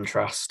is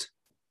contrast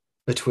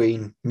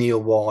between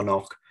Neil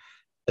Warnock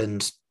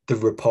and the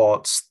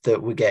reports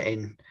that we're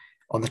getting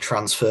on the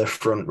transfer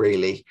front,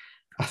 really.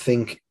 I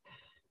think,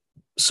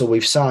 so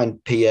we've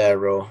signed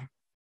Piero,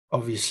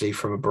 obviously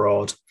from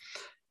abroad,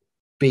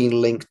 being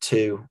linked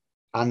to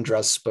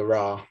Andras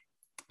Spara,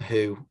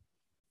 who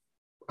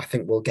I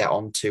think we'll get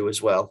on to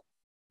as well,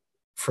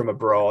 from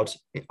abroad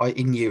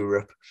in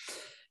Europe,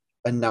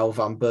 and now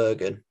Van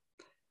Bergen.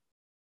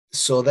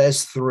 So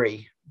there's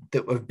 3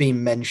 that have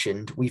been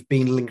mentioned. We've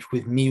been linked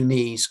with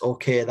Muniz.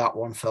 Okay, that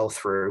one fell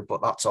through,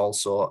 but that's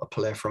also a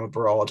player from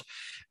abroad.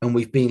 And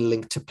we've been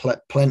linked to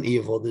plenty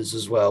of others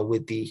as well,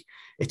 with the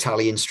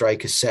Italian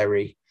striker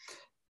Seri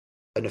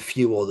and a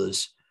few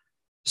others.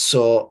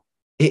 So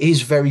it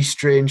is very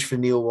strange for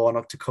Neil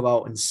Warnock to come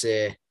out and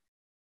say,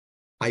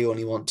 I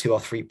only want 2 or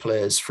 3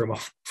 players from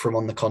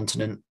on the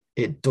continent.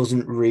 It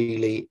doesn't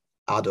really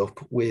add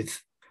up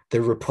with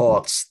the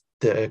reports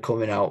that are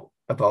coming out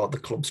about the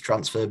club's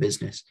transfer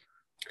business.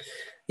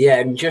 Yeah,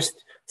 and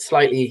just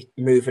slightly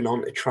moving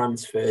on to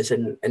transfers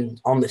and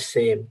on the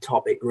same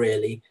topic,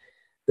 really.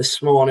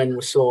 This morning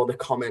we saw the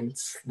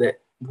comments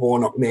that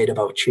Warnock made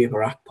about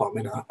Chuba Akpom,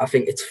 and I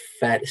think it's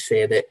fair to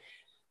say that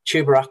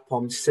Chuba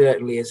Akpom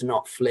certainly is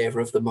not flavour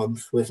of the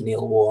month with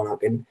Neil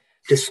Warnock. And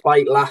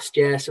despite last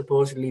year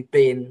supposedly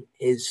being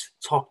his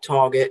top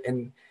target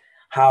and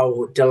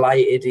how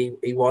delighted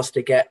he was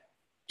to get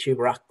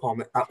Chuba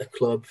Akpom at the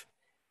club,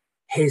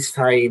 his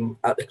time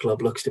at the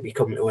club looks to be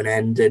coming to an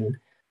end, and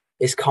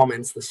his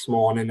comments this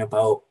morning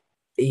about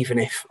even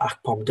if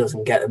Akpom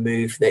doesn't get a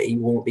move, that he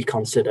won't be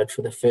considered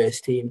for the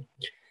first team.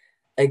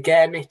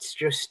 Again, it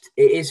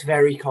is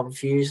very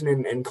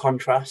confusing and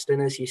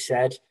contrasting, as you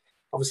said.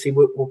 Obviously,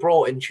 we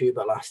brought in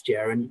Chuba last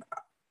year, and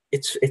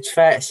it's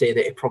fair to say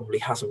that it probably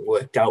hasn't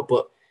worked out,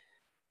 but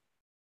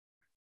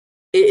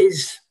it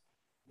is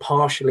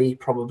partially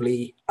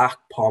probably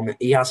Akpom.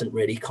 He hasn't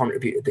really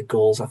contributed the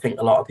goals I think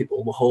a lot of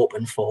people were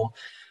hoping for.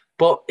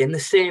 But in the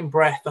same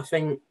breath, I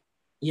think,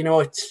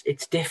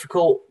 it's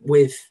difficult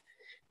with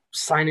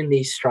signing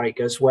these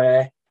strikers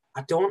where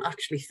I don't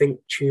actually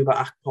think Chuba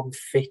Akpom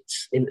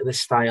fits into the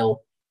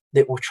style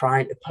that we're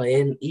trying to play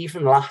in.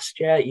 Even last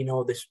year,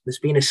 there's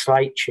been a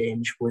slight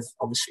change with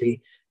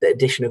obviously the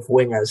addition of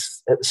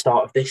wingers at the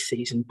start of this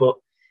season, but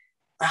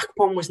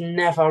Akpom was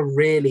never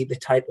really the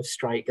type of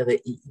striker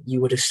that you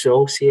would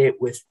associate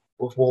with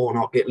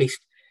Warnock. At least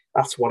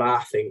that's what I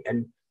think.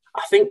 And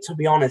I think, to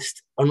be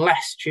honest,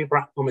 unless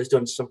Chuba Akpom has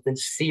done something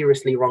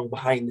seriously wrong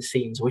behind the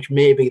scenes, which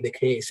may be the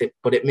case,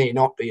 but it may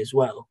not be as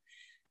well,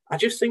 I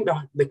just think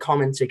the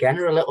comments again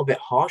are a little bit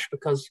harsh,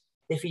 because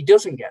if he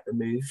doesn't get the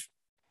move,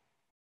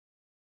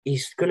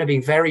 he's going to be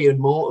very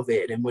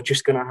unmotivated, and we're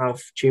just going to have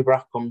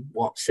Chuba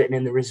Akpom, sitting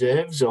in the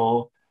reserves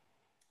or...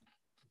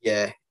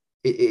 Yeah,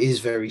 it is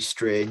very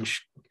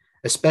strange,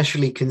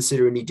 especially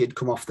considering he did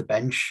come off the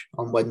bench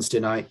on Wednesday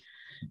night.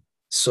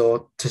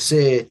 So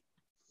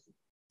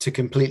to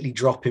completely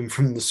drop him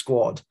from the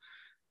squad,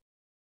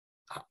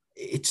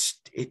 it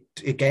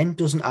again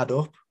doesn't add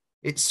up.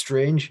 It's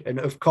strange. And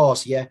of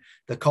course, yeah,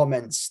 the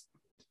comments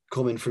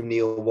coming from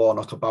Neil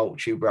Warnock about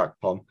Chuba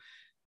Akpom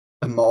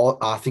are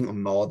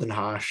more than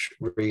harsh,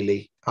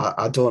 really.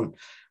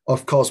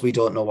 Of course, we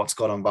don't know what's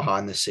gone on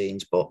behind the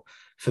scenes, but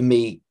for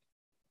me,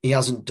 he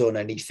hasn't done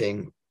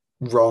anything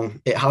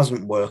wrong. It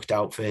hasn't worked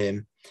out for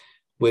him,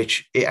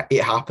 which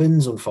it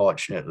happens,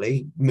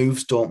 unfortunately.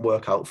 Moves don't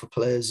work out for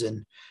players,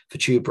 and for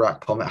Chuba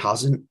Akpom, it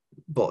hasn't.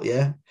 But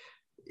yeah,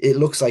 it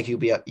looks like you'll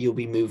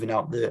be moving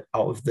out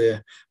of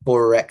the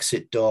Boro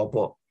exit door,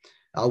 but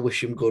I'll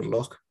wish him good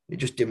luck. It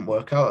just didn't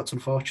work out. It's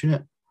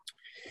unfortunate.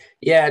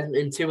 Yeah,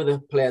 and two of the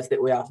players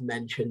that we have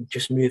mentioned,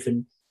 just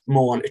moving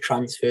more onto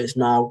transfers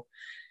now.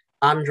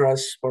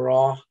 Andras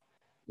Sporar.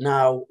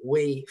 Now,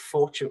 we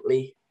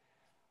fortunately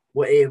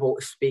were able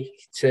to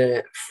speak to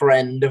a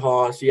friend of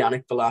ours,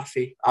 Yannick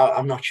Balassi.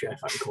 I'm not sure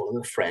if I can call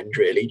him a friend,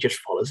 really. He just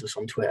follows us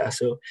on Twitter.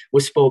 So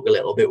we spoke a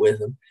little bit with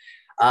him.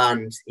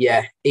 And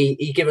yeah,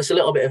 he gave us a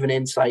little bit of an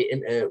insight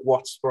into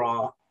what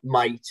Sporar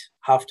might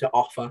have to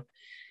offer.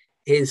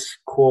 His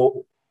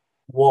quote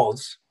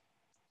was,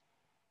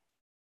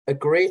 "A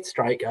great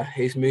striker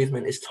whose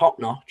movement is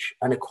top-notch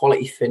and a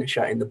quality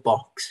finisher in the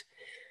box.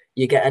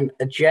 You get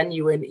a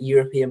genuine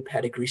European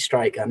pedigree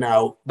striker."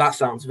 Now, that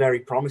sounds very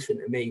promising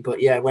to me.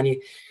 But yeah, when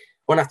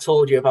I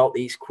told you about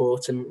these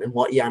quotes and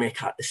what Yannick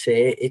had to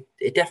say,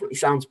 it definitely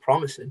sounds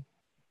promising.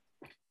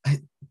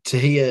 To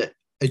hear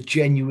a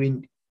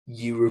genuine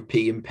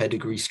European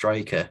pedigree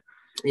striker.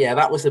 Yeah,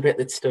 that was the bit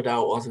that stood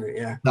out, wasn't it?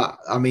 Yeah.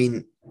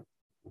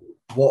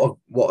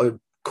 What a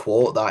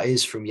quote that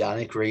is from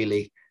Yannick,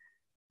 really.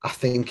 I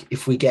think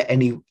if we get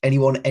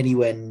anyone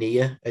anywhere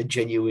near a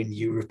genuine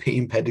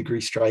European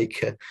pedigree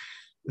striker,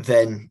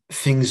 then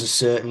things are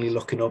certainly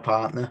looking up,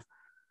 aren't they?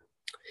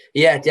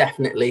 Yeah,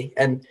 definitely.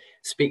 And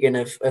speaking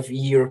of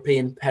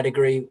European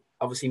pedigree,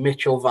 obviously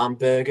Mitchell van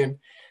Bergen.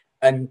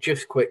 And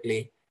just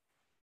quickly,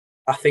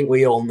 I think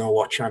we all know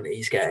what chant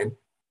he's getting.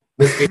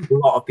 There's been a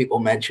lot of people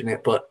mention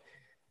it, but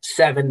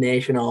Seven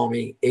Nation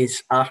Army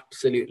is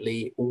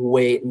absolutely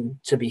waiting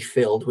to be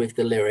filled with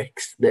the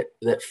lyrics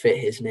that fit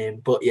his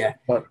name. But yeah,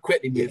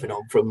 quickly moving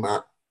on from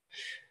that.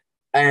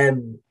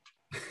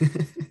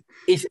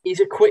 He's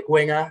a quick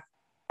winger,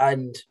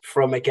 and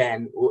from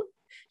again,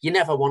 you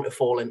never want to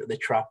fall into the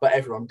trap, but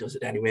everyone does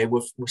it anyway.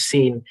 We've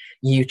seen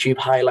YouTube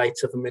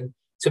highlights of him, and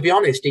to be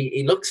honest,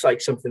 he looks like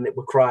something that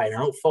we're crying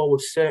out for.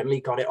 We've certainly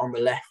got it on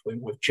the left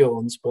wing with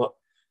Jones, but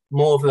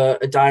more of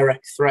a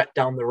direct threat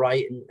down the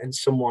right, and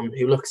someone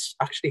who looks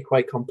actually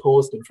quite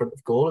composed in front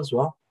of goal as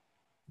well.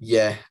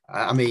 Yeah,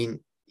 I mean,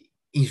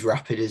 he's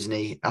rapid, isn't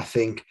he? I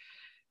think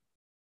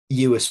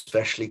you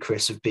especially,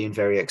 Chris, have been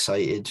very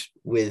excited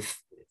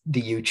with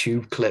the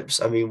YouTube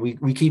clips. I mean,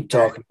 we keep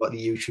talking about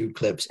the YouTube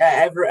clips.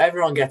 Yeah,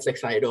 everyone gets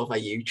excited over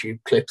YouTube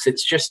clips.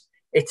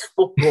 It's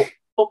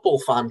football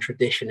fan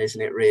tradition,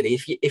 isn't it, really?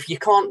 If you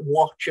can't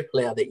watch a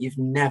player that you've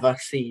never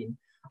seen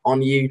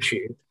on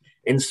YouTube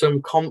in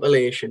some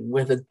compilation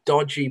with a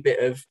dodgy bit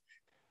of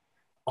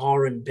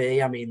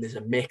R&B. I mean, there's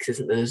a mix,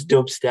 isn't there? There's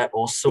dubstep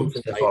or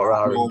something Dubstep like or that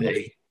R&B.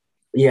 normally.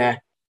 Yeah,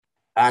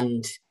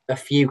 and a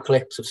few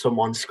clips of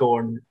someone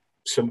scoring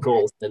some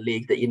goals in the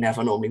league that you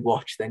never normally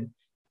watch, then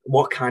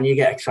what can you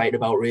get excited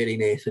about, really,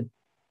 Nathan?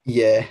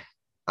 Yeah,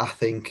 I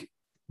think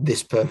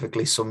this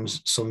perfectly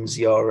sums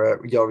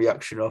your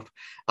reaction up.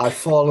 I've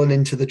fallen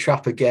into the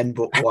trap again,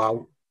 but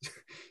wow.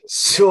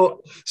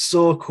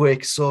 So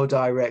quick, so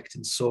direct,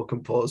 and so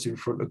composed in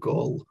front of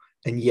goal.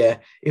 And yeah,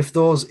 if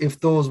those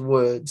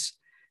words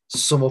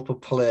sum up a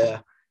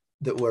player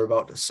that we're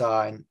about to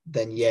sign,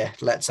 then yeah,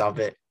 let's have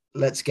it.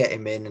 Let's get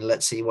him in and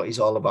let's see what he's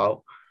all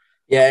about.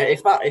 Yeah,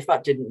 if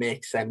that didn't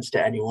make sense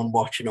to anyone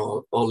watching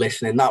or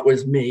listening, that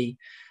was me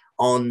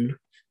on,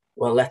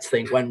 well, let's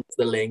think, when was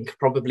the link?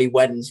 Probably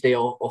Wednesday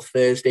or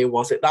Thursday,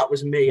 was it? That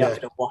was me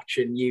after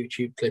watching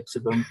YouTube clips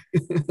of him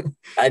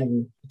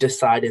and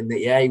deciding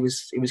that, yeah, he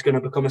was going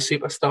to become a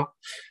superstar.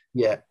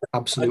 Yeah,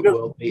 absolute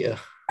world beater.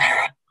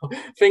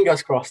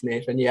 Fingers crossed,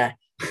 Nathan, yeah.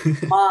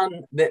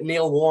 Man that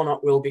Neil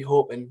Warnock will be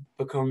hoping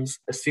becomes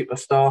a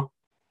superstar.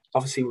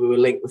 Obviously, we were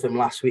linked with him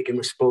last week and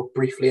we spoke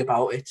briefly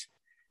about it.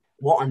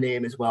 What a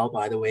name as well,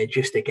 by the way,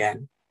 just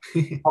again.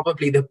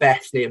 Probably the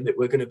best name that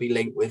we're going to be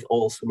linked with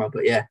all summer.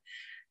 But yeah,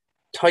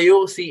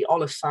 Toyosi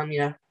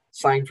Olasanya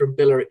signed from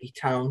Billericay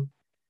Town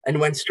and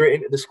went straight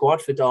into the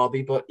squad for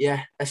Derby. But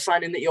yeah, a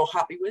signing that you're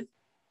happy with?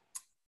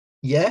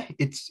 Yeah,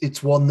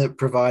 it's one that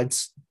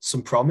provides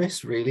some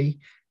promise, really.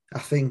 I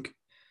think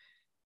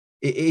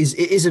it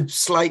is a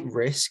slight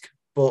risk,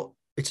 but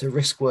it's a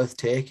risk worth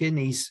taking.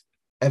 He's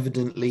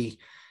evidently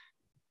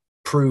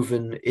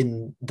proven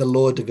in the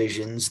lower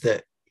divisions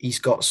that he's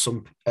got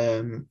some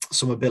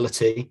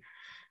ability,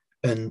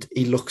 and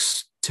he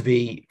looks to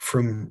be,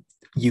 from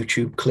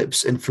YouTube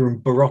clips and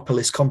from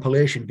Boropolis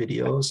compilation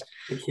videos,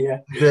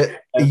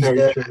 that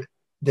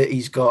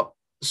he's got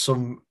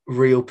some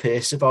real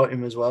pace about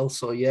him as well.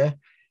 So yeah,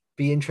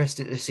 be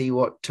interested to see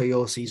what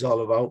Toyosi's all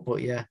about.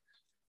 But yeah,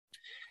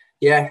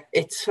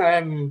 it's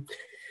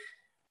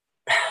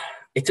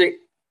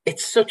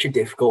such a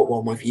difficult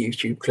one with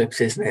YouTube clips,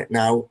 isn't it?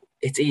 Now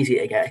it's easy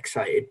to get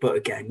excited, but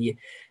again, you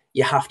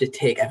have to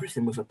take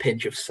everything with a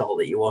pinch of salt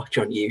that you watch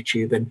on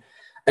YouTube.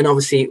 And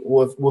obviously,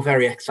 we're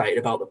very excited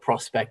about the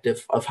prospect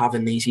of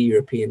having these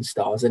European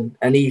stars and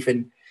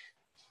even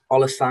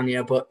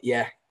Olasanya. But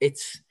yeah,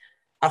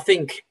 I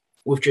think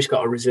we've just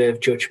got to reserve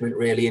judgment,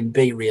 really, and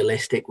be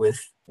realistic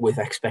with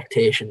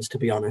expectations, to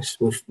be honest,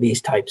 with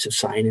these types of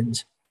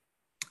signings.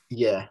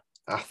 Yeah,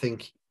 I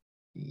think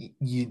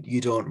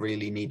you don't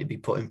really need to be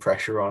putting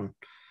pressure on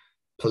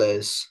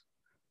players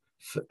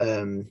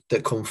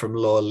that come from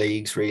lower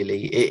leagues,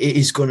 really. It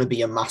is going to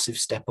be a massive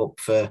step up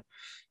for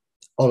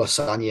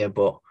Olasanya,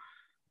 but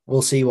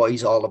we'll see what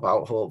he's all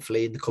about,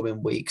 hopefully, in the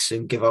coming weeks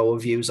and give our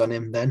views on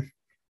him then.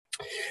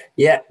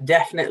 Yeah,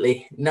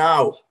 definitely.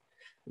 Now,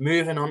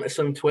 moving on to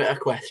some Twitter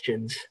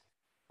questions.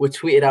 We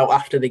tweeted out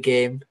after the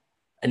game,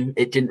 and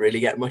it didn't really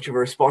get much of a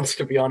response,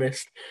 to be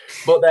honest.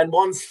 But then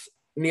once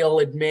Neil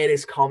had made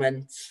his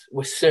comments,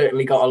 we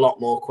certainly got a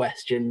lot more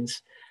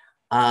questions,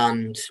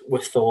 and we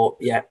thought,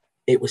 yeah,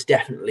 it was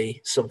definitely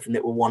something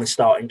that we want to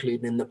start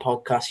including in the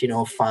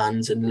podcast,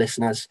 fans and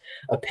listeners'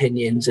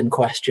 opinions and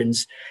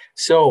questions.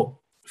 So,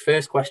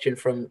 first question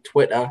from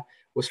Twitter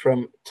was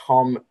from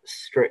Tom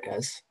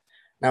Strickers.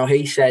 Now,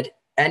 he said,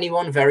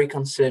 anyone very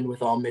concerned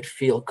with our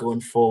midfield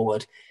going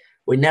forward?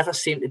 We never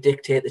seem to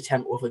dictate the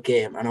tempo of a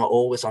game and are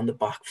always on the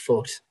back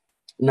foot.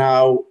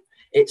 Now,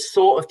 it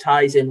sort of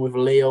ties in with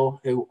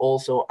Leo, who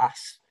also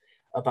asks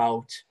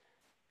about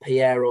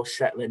Piero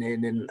settling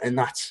in, and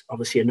that's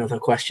obviously another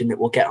question that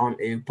we'll get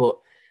onto. But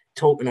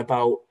talking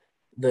about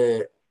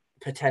the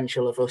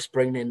potential of us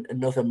bringing in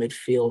another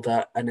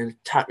midfielder, an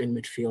attacking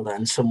midfielder,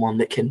 and someone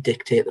that can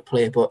dictate the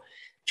play. But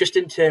just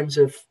in terms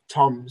of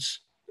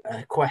Tom's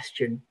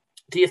question,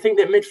 do you think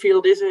that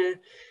midfield is a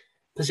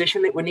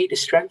position that we need to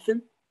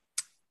strengthen?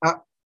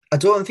 I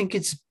don't think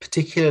it's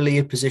particularly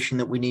a position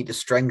that we need to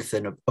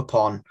strengthen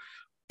upon,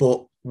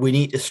 but we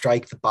need to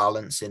strike the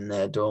balance in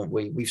there, don't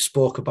we? We've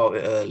spoke about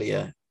it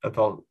earlier,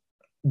 about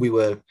we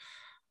were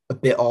a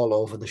bit all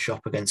over the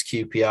shop against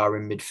QPR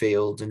in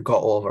midfield and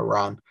got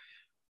overrun.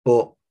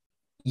 But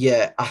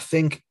yeah, I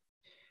think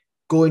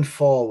going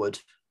forward,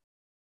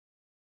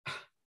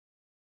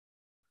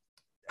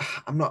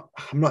 I'm not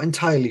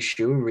entirely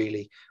sure,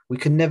 really. We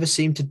can never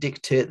seem to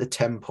dictate the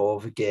tempo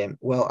of a game.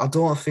 Well, I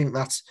don't think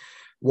that's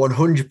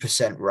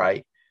 100%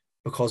 right,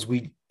 because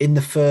we, in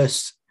the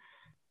first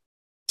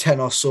 10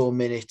 or so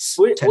minutes...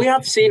 We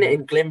have seen it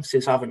in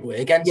glimpses, haven't we?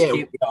 Against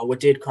QPR, we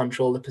did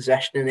control the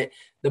possession in it.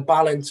 The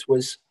balance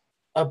was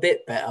a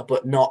bit better,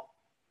 but not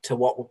to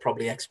what we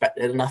probably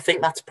expected. And I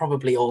think that's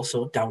probably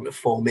also down to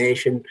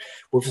formation.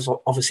 We've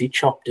obviously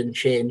chopped and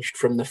changed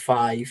from the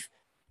 5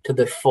 to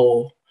the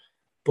 4.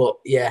 But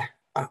yeah,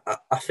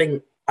 I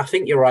think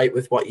you're right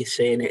with what you're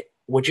saying.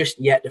 We're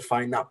just yet to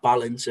find that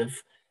balance of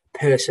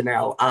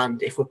personnel,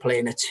 and if we're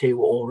playing a 2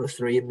 or a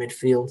 3 in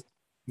midfield.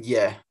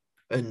 Yeah,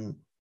 and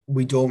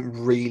we don't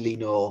really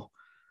know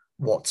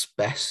what's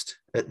best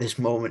at this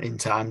moment in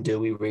time, do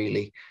we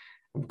really?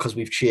 Because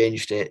we've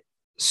changed it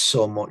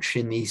so much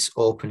in these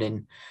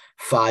opening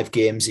 5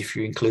 games, if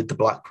you include the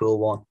Blackpool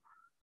one.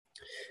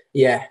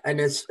 Yeah,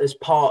 and as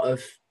part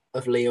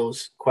of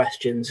Leo's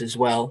questions as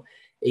well,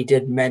 he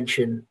did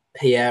mention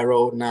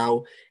Piero.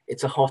 Now,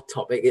 it's a hot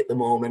topic at the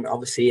moment.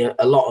 Obviously, a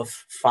lot of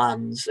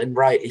fans, and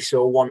rightly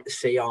so, want to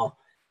see our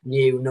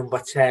new number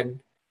 10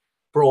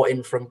 brought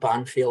in from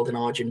Banfield in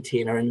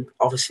Argentina. And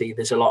obviously,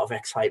 there's a lot of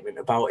excitement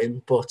about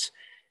him. But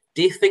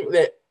do you think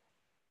that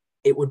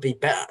it would be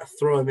better to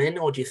throw him in,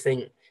 or do you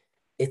think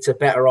it's a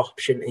better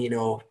option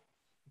to,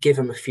 give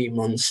him a few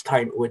months,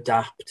 time to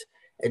adapt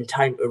and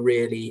time to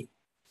really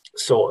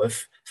sort of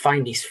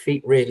find his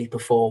feet really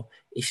before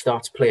he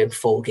starts playing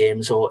full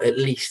games or at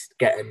least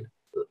getting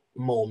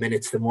more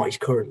minutes than what he's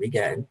currently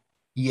getting.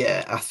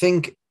 Yeah, I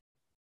think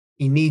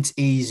he needs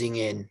easing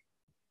in,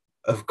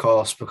 of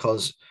course,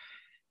 because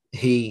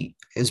he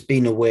has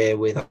been away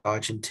with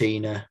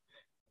Argentina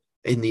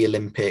in the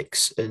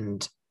Olympics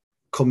and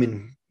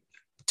coming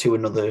to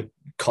another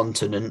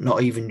continent,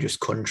 not even just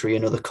country,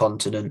 another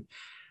continent,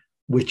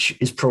 which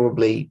is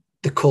probably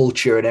the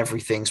culture and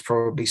everything's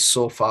probably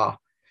so far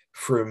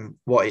from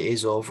what it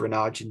is over in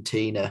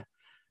Argentina.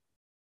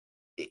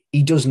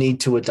 He does need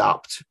to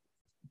adapt,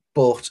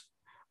 but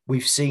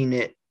we've seen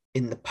it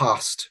in the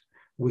past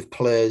with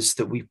players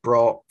that we've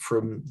brought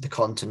from the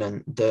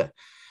continent that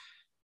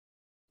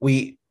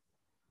we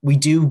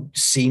do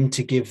seem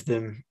to give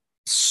them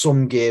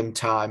some game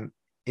time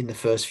in the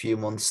first few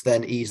months,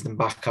 then ease them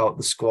back out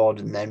the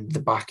squad and then the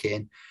back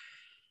in.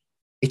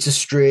 It's a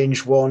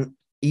strange one.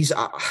 He's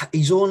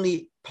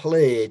only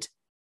played,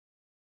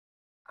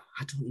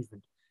 I don't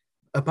even,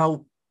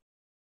 about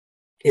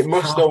it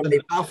must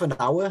half an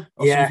hour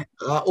or yeah,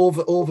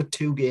 something over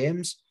 2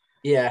 games.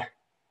 Yeah.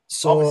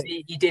 So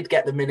obviously he did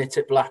get the minutes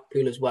at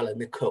Blackpool as well in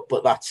the cup,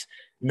 but that's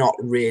not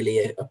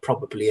really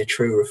probably a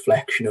true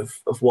reflection of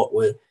what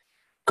we're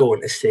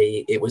going to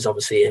see. It was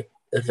obviously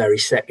a very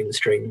second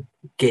string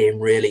game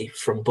really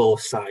from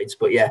both sides.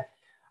 But yeah,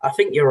 I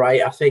think you're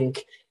right. I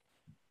think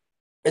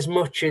as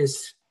much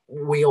as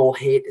we all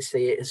hate to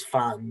see it as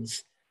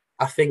fans,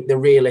 I think the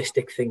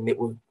realistic thing that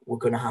we're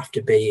going to have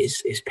to be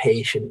is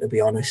patient, to be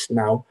honest.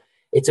 Now,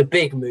 it's a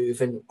big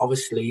move, and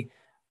obviously,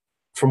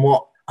 from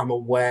what I'm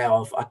aware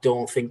of, I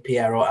don't think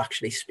Piero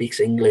actually speaks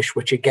English,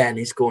 which again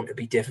is going to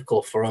be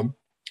difficult for him.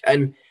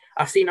 And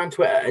I've seen on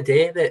Twitter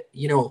today that,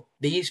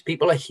 these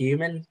people are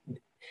human.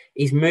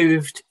 He's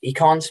moved, he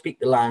can't speak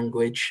the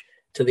language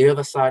to the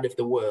other side of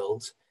the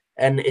world,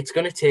 and it's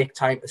going to take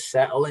time to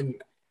settle. And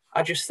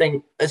I just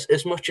think,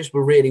 as much as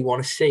we really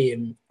want to see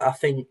him, I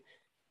think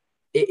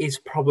it is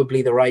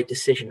probably the right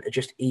decision to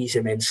just ease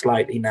him in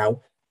slightly now.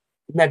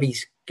 Maybe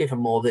he's given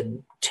more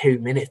than 2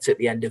 minutes at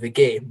the end of a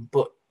game,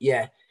 but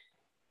yeah,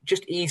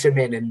 just ease him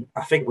in, and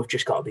I think we've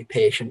just got to be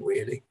patient,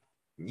 really.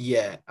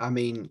 Yeah, I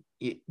mean,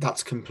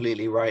 that's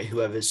completely right.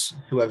 Whoever's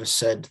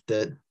said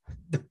that,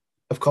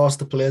 of course,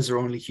 the players are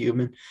only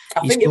human.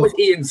 I think it was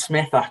Ian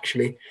Smith,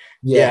 actually.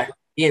 Yeah.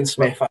 Ian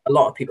Smith. A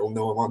lot of people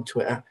know him on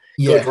Twitter.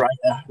 Yeah. Good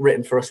writer,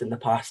 written for us in the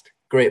past.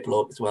 Great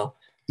bloke as well.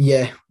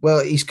 Yeah,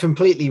 well, he's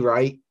completely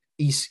right.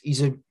 He's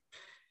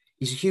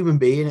a human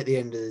being at the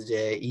end of the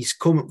day. He's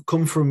come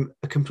from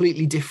a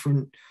completely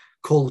different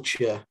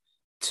culture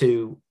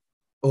to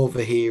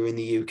over here in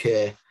the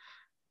UK,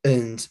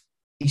 and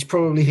he's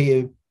probably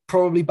here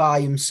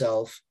by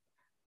himself.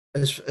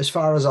 As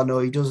far as I know,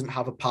 he doesn't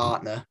have a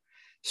partner,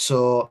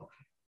 so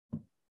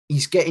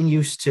he's getting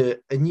used to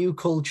a new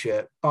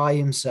culture by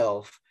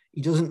himself.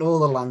 He doesn't know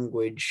the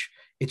language.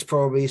 It's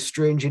probably a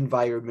strange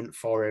environment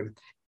for him.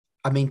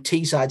 I mean,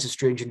 Teesside's a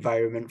strange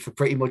environment for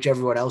pretty much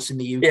everyone else in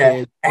the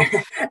UK.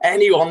 Yeah.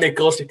 Anyone that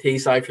goes to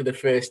Teesside for the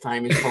first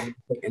time is probably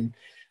thinking,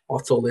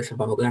 what's all this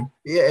about then?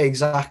 Yeah,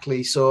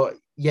 exactly. So,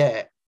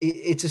 yeah,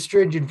 it's a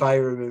strange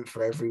environment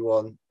for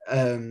everyone,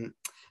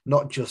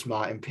 not just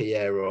Martin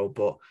Piero,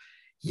 but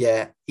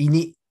yeah,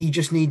 he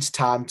just needs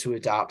time to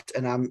adapt.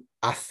 And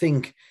I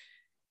think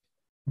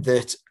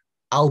that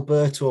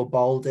Alberto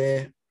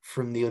Balde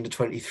from the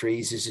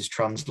under-23s is his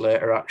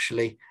translator,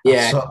 actually.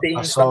 Yeah,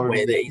 I saw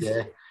him,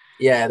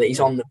 that he's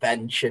on the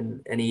bench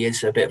and he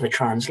is a bit of a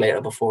translator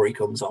before he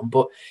comes on.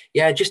 But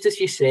yeah, just as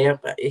you say,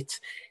 it's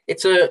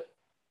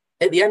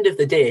at the end of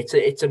the day,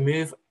 it's a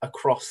move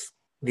across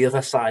the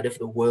other side of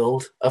the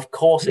world. Of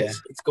course,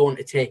 it's going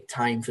to take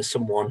time for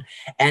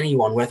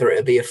anyone, whether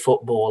it be a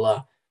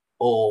footballer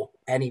or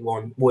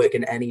anyone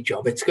working any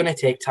job. It's going to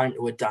take time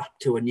to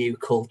adapt to a new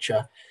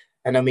culture.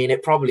 And I mean,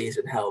 it probably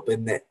isn't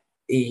helping that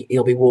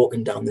he'll be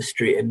walking down the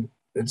street and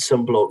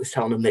some bloke is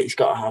telling him that he's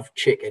got to have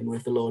chicken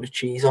with a load of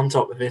cheese on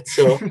top of it.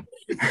 So,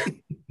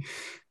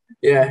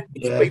 yeah,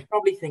 he's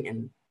probably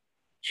thinking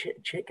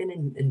chicken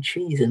and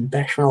cheese and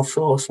bechamel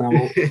sauce. Now,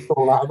 what's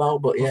all that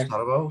about? But yeah, what's that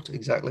about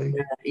exactly?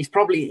 Yeah, he's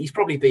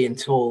probably being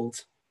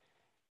told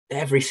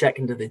every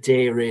second of the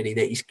day, really,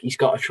 that he's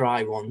got to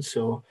try one.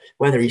 So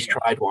whether he's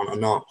tried one or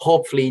not,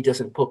 hopefully he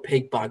doesn't put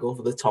pig bag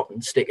over the top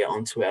and stick it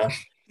on Twitter.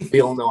 We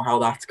all know how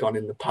that's gone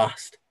in the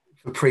past.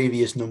 For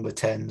previous number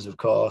 10s, of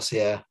course,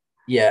 yeah.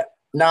 Yeah.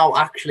 Now,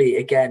 actually,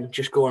 again,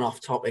 just going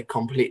off topic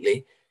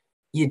completely,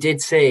 you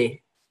did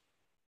say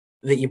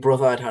that your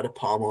brother had a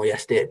Palmo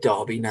yesterday at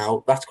Derby.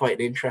 Now, that's quite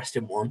an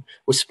interesting one.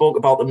 We spoke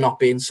about them not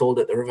being sold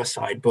at the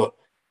Riverside, but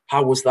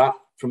how was that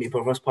from your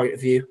brother's point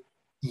of view?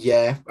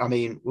 Yeah, I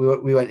mean,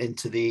 we went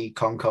into the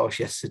concourse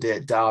yesterday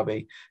at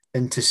Derby,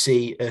 and to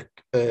see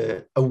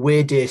a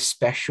away day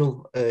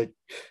special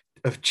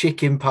of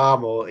chicken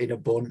Palmo in a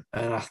bun,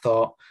 and I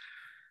thought,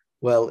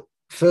 well,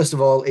 First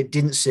of all, it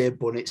didn't say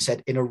bun, it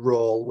said in a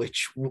roll,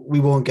 which we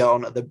won't get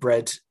on at the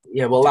bread.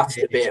 Yeah, well, that's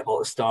debatable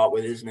to start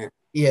with, isn't it?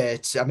 Yeah,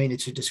 it's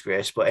a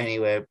disgrace, but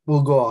anyway,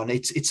 we'll go on.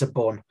 It's a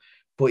bun.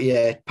 But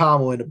yeah,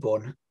 Parmo in a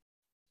bun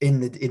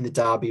in the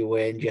Derby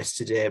away and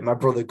yesterday. My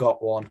brother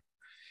got one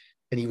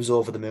and he was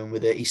over the moon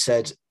with it. He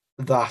said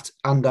that,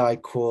 and I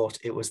quote,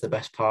 it was the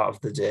best part of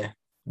the day,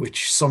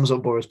 which sums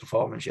up Boro's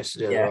performance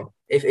yesterday as well.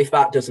 If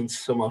that doesn't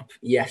sum up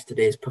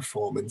yesterday's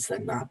performance,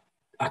 then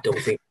I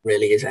don't think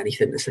really is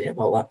anything to say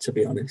about that, to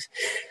be honest.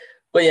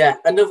 But yeah,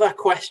 another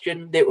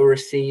question that we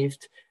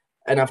received,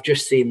 and I've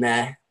just seen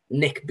there,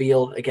 Nick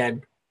Beale,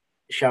 again,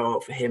 shout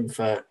out for him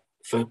for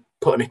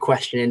putting a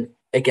question in.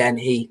 Again,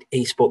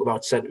 he spoke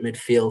about centre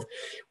midfield.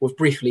 We've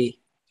briefly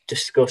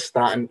discussed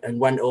that and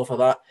went over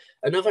that.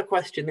 Another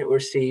question that we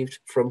received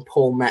from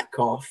Paul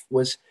Metcalf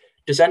was,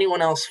 does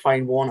anyone else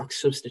find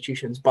Warnock's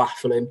substitutions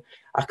baffling?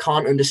 I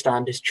can't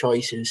understand his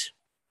choices.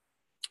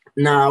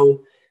 Now,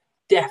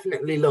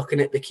 definitely looking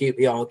at the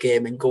QPR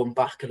game and going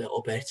back a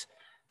little bit,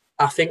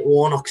 I think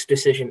Warnock's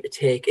decision to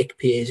take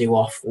Ikpeazu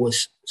off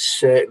was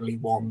certainly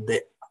one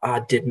that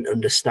I didn't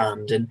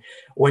understand. And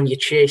when you're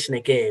chasing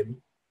a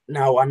game,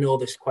 now I know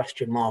there's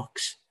question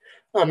marks.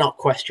 No, not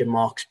question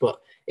marks, but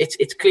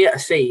it's clear to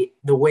see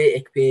the way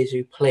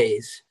Ikpeazu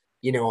plays.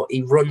 You know,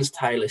 he runs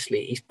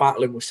tirelessly. He's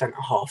battling with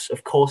centre-halves.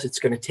 Of course, it's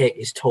going to take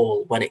his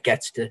toll when it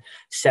gets to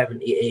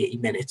 70, 80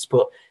 minutes.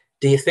 But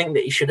do you think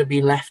that he should have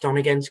been left on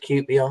against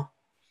QPR?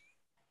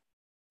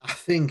 I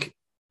think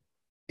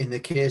in the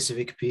case of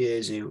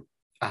Ikpeazu,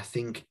 I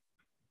think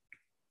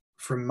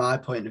from my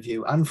point of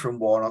view and from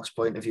Warnock's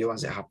point of view,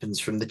 as it happens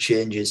from the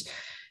changes,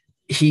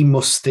 he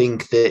must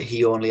think that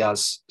he only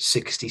has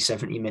 60,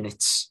 70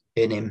 minutes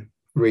in him,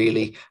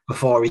 really,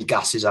 before he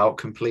gasses out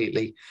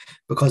completely.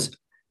 Because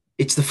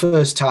it's the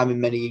first time in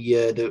many a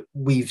year that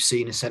we've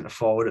seen a centre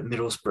forward at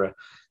Middlesbrough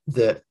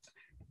that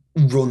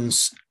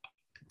runs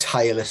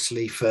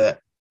tirelessly for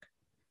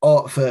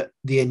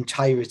the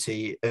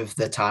entirety of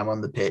their time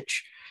on the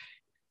pitch.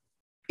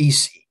 He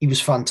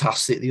was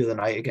fantastic the other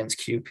night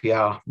against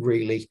QPR,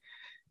 really,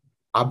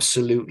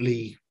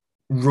 absolutely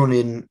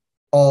running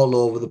all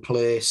over the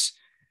place,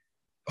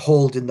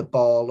 holding the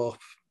ball up,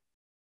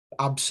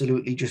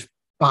 absolutely just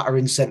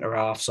battering centre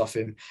halves off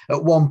him.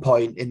 At one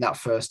point in that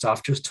first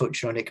half, just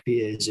touching on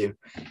Ikpeazu,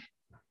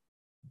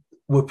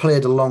 we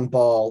played a long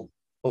ball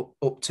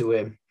up to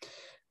him,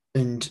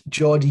 and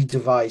Jordi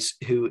Device,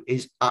 who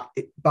is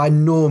by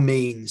no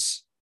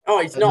means...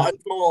 Oh, he's not a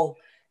small...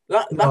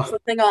 That's the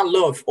thing I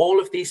love.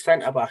 All of these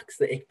centre-backs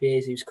that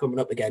Ikpeazu's coming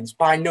up against,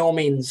 by no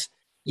means...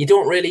 You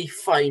don't really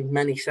find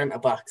many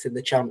centre-backs in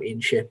the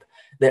Championship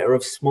that are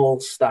of small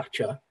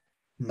stature.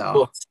 No.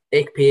 But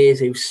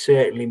Ikpeazu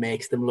certainly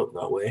makes them look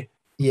that way.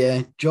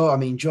 Yeah,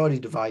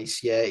 Jordi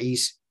Device, yeah,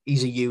 he's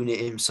a unit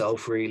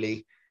himself,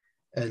 really.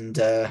 And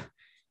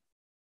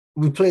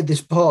we played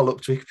this ball up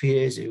to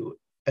Ikpeazu,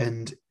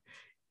 and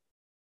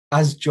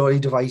as Jordi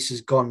Device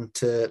has gone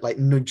to like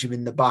nudge him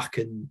in the back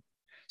and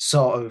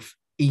sort of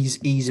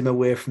ease him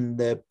away from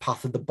the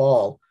path of the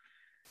ball,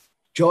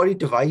 Jordi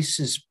Device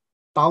has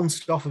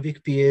bounced off of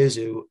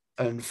Ikpeazu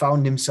and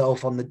found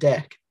himself on the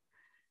deck.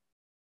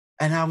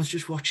 And I was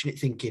just watching it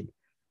thinking,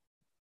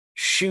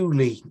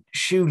 surely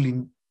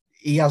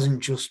he hasn't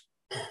just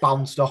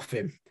bounced off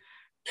him.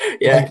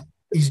 Yeah,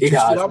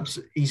 like,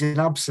 he's an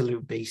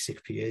absolute beast,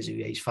 Ikpeazu.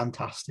 Yeah, he's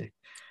fantastic.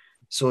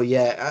 So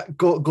yeah,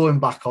 going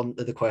back on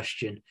to the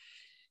question,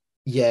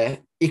 yeah,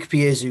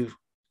 Ikpeazu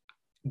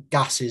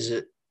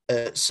gasses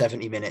at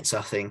 70 minutes.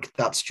 I think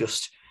that's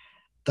just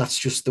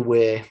the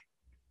way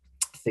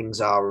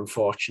things are,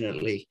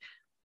 unfortunately.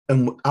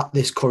 And at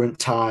this current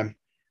time,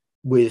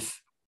 with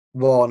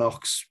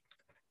Warnock's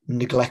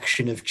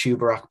neglection of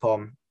Chuba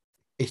Akpom,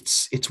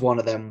 it's one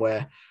of them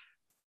where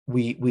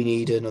we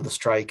need another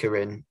striker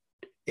in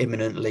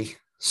imminently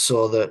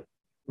so that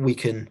we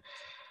can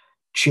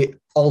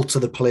alter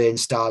the playing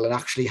style and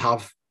actually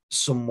have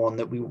someone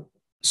that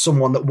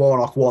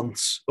Warnock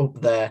wants up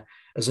there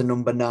as a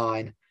number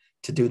 9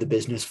 to do the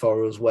business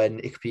for us when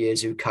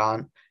Ikpeazu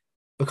can't.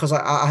 Because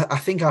I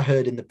think I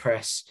heard in the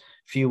press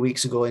a few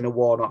weeks ago in a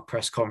Warnock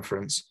press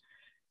conference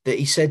that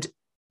he said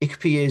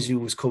Ikpeazu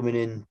was coming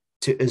in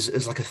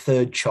as like a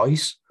third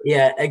choice.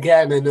 Yeah,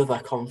 again, another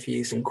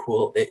confusing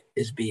quote that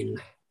has been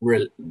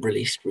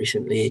released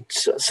recently.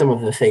 Some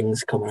of the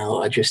things coming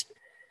out are just,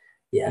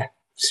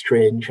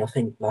 strange. I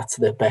think that's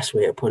the best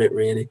way to put it,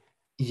 really.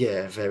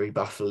 Yeah, very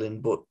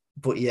baffling.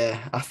 But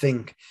yeah, I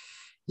think,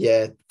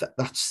 yeah,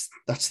 that's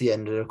the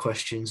end of the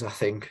questions, I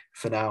think,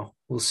 for now.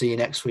 We'll see you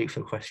next week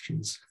for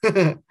questions.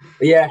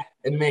 Yeah,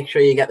 and make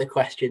sure you get the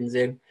questions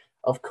in,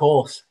 of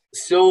course.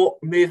 So,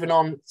 moving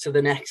on to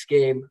the next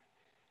game,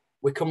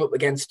 we come up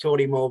against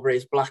Tony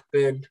Mowbray's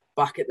Blackburn,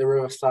 back at the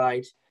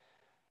Riverside.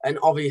 And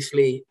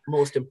obviously,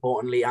 most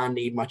importantly, I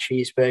need my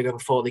cheeseburger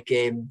before the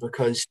game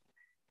because,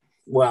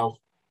 well,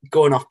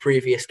 going off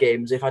previous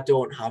games, if I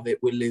don't have it,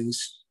 we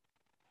lose.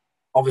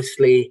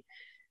 Obviously,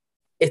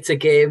 it's a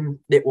game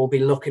that we'll be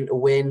looking to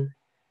win.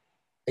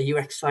 Are you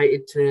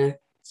excited to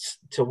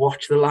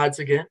watch the lads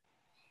again?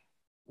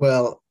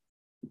 Well,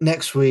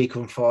 next week,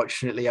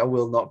 unfortunately, I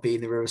will not be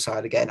in the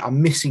Riverside again.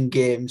 I'm missing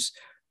games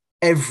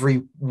every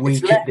It's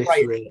week at left, this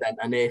right, rate.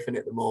 and Nathan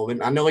at the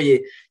moment. I know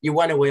you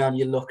went away on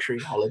your luxury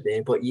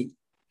holiday, but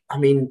I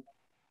mean,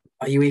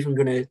 are you even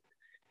going to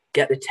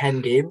get the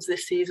 10 games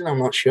this season? I'm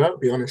not sure, to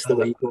be honest, the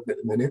way you're going at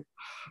the minute.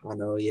 I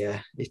know,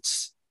 yeah.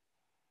 It's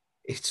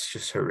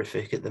just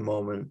horrific at the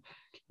moment,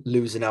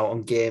 losing out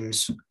on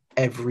games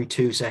every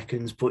 2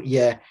 seconds. But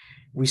yeah,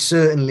 we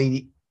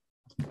certainly,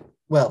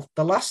 well,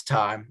 the last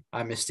time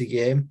I missed a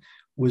game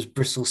was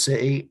Bristol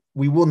City.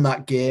 We won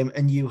that game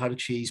and you had a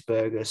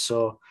cheeseburger.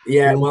 So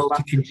Yeah, we'll well, look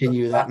to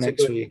continue that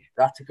next week.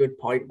 that's a good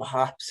point.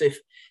 Perhaps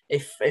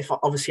if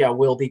obviously I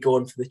will be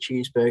going for the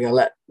cheeseburger,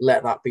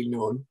 let that be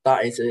known.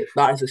 That is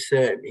a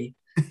certainty.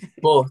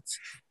 But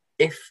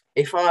if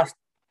I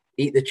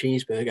eat the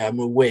cheeseburger and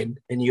we win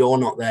and you're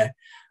not there,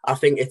 I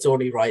think it's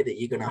only right that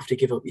you're gonna have to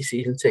give up your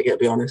season ticket, to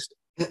be honest.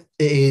 It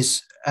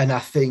is, and I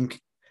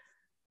think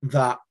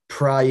that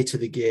prior to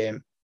the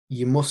game,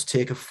 you must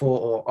take a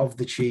photo of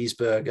the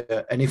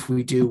cheeseburger, and if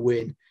we do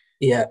win,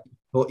 Yeah.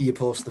 but you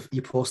post the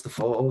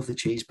photo of the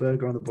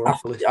cheeseburger on the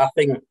Boropolis I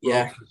think,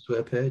 yeah,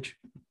 Twitter page.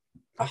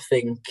 I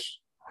think.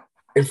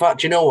 In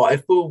fact, you know what?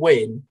 If we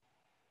win,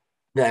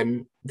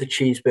 then the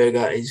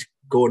cheeseburger is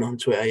going on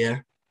Twitter.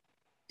 Yeah,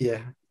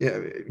 Yeah,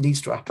 it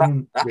needs to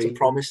happen. that's a Really.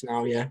 promise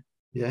now. Yeah,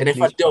 Yeah, and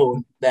if I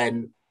don't,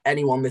 then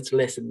anyone that's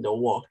listened or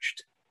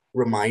watched,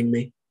 remind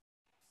me,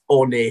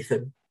 or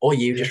Nathan, or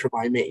you, just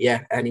remind me.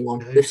 Yeah, anyone.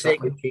 Yeah, The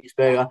sake of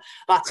cheeseburger.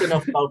 That's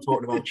enough about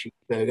talking about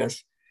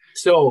cheeseburgers.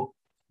 So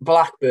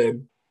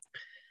Blackburn,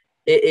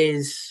 it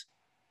is,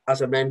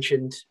 as I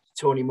mentioned,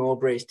 Tony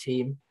Mowbray's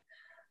team.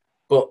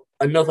 But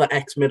another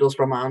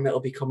ex-Middlesbrough man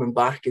that'll be coming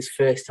back, his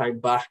first time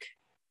back,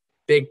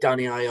 Big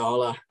Danny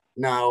Ayala.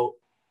 Now,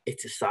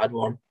 it's a sad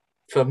one.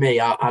 For me,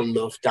 I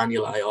love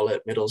Daniel Ayala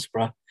at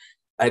Middlesbrough.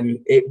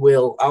 And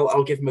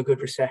I'll give him a good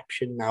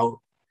reception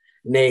now.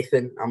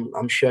 Nathan,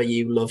 I'm sure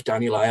you love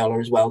Daniel Ayala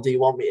as well. Do you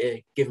want me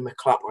to give him a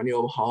clap on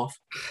your behalf?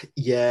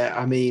 Yeah,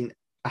 I mean,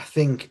 I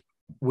think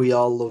we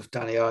all love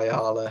Danny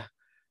Ayala.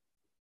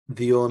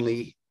 The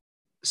only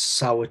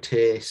sour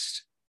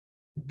taste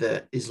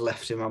that is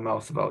left in my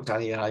mouth about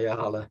Danny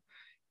Ayala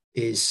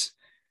is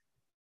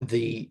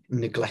the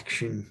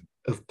neglection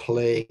of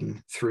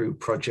playing through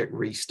Project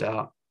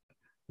Restart,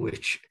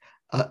 which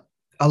a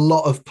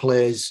lot of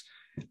players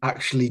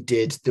actually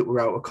did that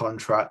were out of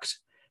contract,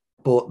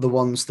 but the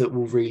ones that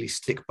will really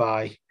stick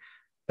by,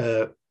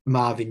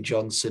 Marvin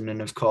Johnson,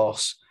 and of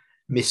course,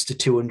 Mr.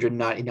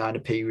 299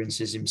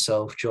 appearances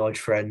himself, George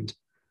Friend.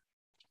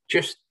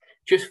 Just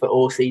for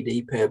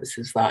OCD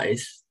purposes, that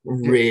is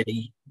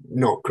really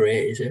not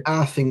great, is it?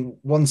 I think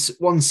once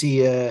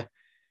he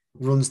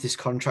runs this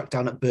contract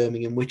down at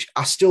Birmingham, which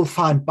I still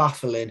find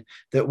baffling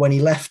that when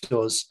he left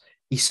us,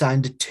 he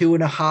signed a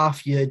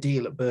 2.5-year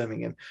deal at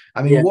Birmingham.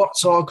 I mean, what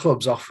sort of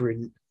club's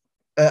offering?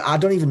 I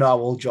don't even know how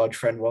old George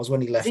Friend was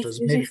when he left us.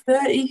 Is he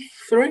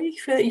 33,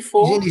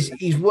 34?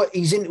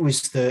 He's into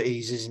his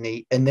 30s, isn't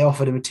he? And they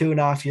offered him a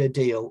 2.5-year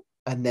deal.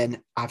 And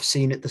then I've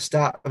seen at the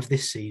start of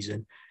this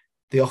season,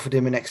 they offered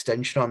him an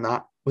extension on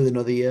that with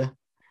another year.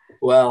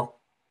 Well,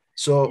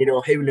 so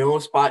who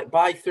knows? By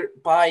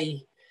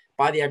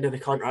the end of the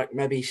contract,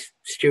 maybe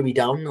Stewie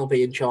Down will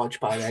be in charge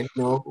by then.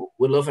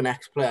 We love an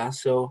ex-player,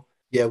 so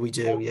yeah, we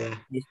do. Yeah,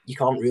 you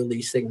can't rule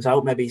these things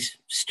out. Maybe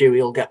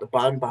Stewie will get the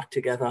band back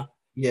together.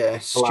 Yeah,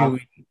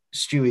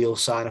 Stewie will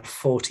sign a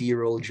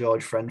 40-year-old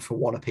George Friend for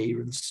one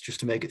appearance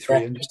just to make it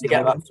 300. Just to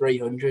get that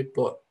 300,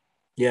 but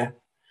yeah.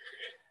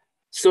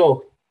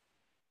 So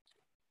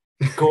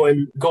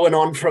going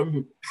on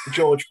from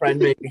George Friend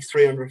making his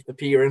 300th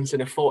appearance in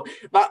the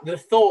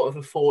thought of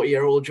a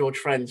 40-year-old George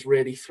Friend's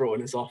really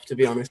throwing us off, to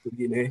be honest with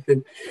you,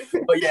 Nathan.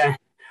 But yeah,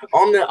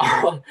 on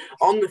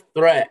the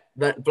threat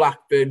that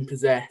Blackburn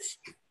possess,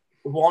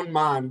 one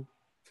man,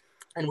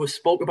 and we've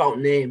spoke about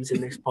names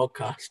in this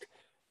podcast,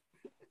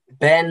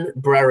 Ben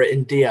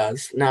Brereton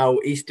Diaz. Now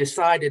he's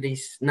decided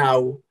he's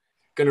now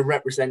going to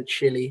represent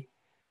Chile,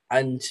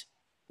 and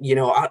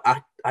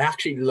I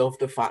actually love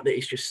the fact that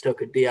he's just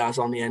stuck a Diaz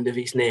on the end of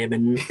his name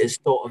and has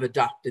sort of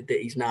adapted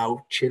that he's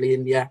now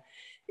Chilean. Yeah,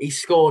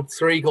 he's scored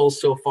 3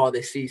 goals so far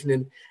this season.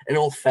 And in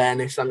all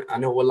fairness, and I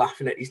know we're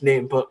laughing at his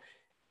name, but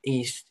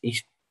he's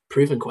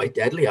proven quite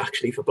deadly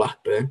actually for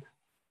Blackburn.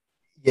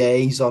 Yeah,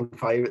 he's on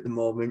fire at the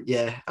moment.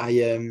 Yeah,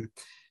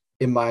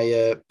 in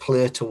my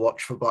player to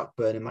watch for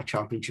Blackburn in my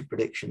championship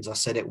predictions, I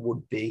said it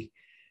would be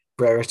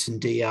Brereton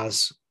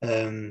Diaz.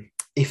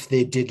 If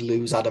they did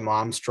lose Adam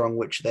Armstrong,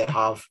 which they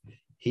have,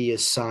 he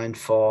is signed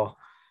for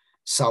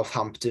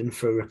Southampton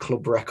for a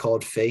club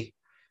record fee.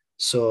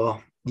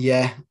 So,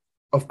 yeah,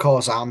 of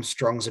course,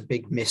 Armstrong's a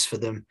big miss for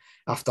them.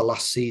 After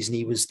last season,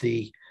 he was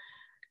the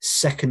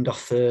 2nd or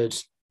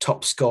 3rd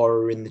top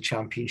scorer in the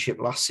championship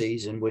last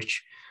season,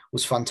 which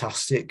was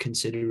fantastic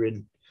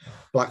considering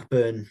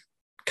Blackburn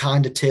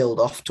kind of tailed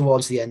off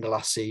towards the end of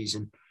last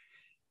season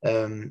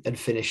and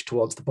finished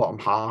towards the bottom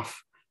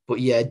half. But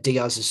yeah,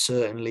 Diaz is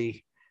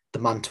certainly the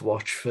man to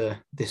watch for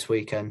this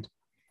weekend.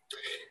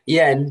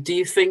 Yeah, and do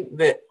you think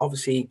that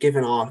obviously,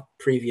 given our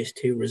previous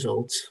two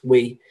results,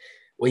 we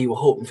were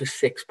hoping for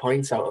 6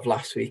 points out of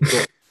last week,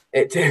 but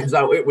it turns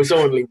out it was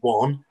only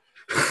one.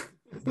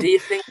 Do you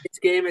think this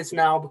game has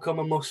now become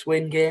a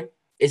must-win game?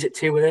 Is it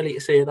too early to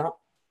say that?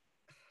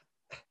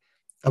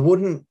 I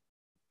wouldn't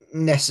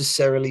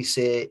necessarily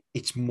say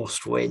it's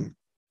must win,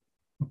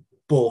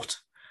 but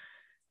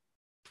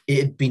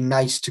it'd be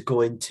nice to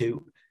go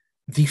into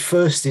the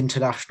first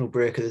international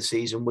break of the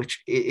season,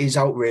 which is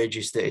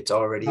outrageous that it's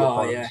already Oh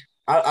upon yeah,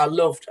 us. I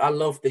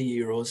loved the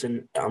Euros,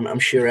 and I'm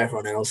sure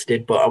everyone else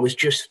did. But I was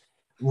just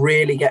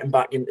really getting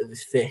back into the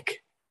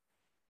thick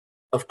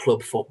of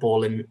club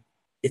football, and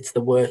it's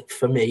the work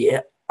for me.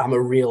 I'm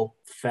a real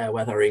fair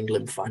weather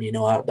England fan.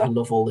 I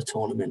love all the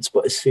tournaments,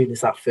 but as soon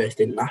as that first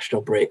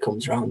international break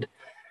comes around,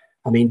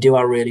 I mean, do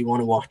I really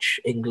want to watch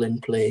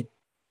England play?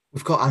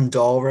 We've got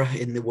Andorra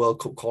in the World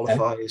Cup Yeah.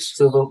 qualifiers.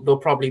 So there'll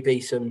probably be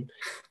some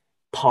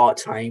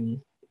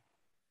part-time,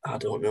 I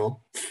don't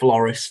know,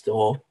 florist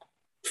or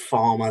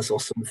farmers or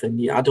something.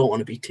 Yeah, I don't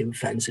want to be too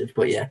offensive,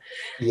 but yeah.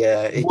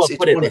 Yeah, Well, it's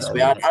put it one of this way,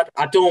 them.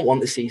 I don't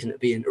want the season to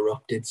be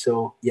interrupted.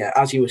 So yeah,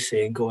 as you were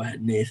saying, go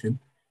ahead, Nathan.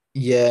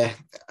 Yeah,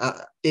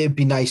 it'd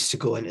be nice to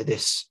go into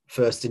this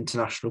first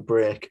international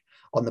break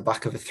on the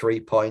back of a 3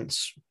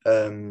 points.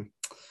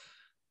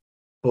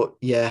 But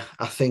yeah,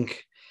 I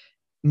think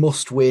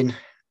must win,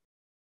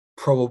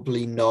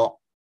 probably not.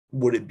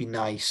 Would it be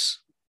nice?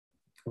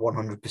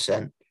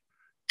 100%.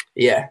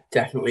 Yeah,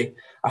 definitely.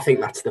 I think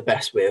that's the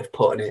best way of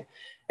putting it.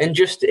 And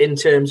just in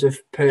terms of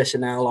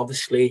personnel,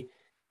 obviously,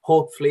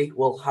 hopefully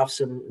we'll have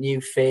some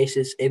new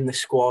faces in the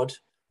squad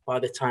by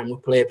the time we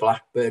play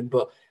Blackburn.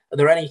 But are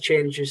there any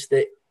changes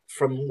that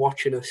from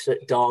watching us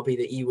at Derby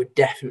that you would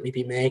definitely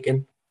be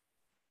making?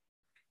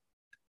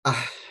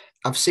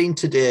 I've seen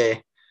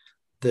today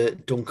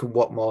that Duncan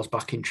Watmore's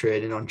back in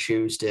training on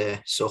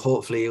Tuesday, so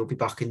hopefully he'll be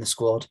back in the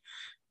squad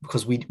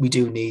because we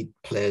do need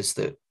players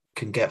that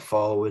can get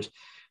forward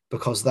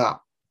because that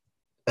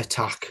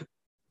attack,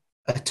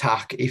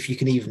 if you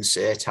can even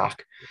say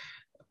attack,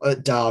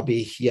 at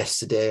Derby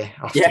yesterday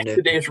afternoon.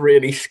 Yesterday's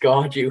really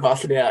scarred you,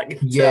 hasn't it? I can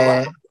tell.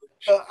 Yeah,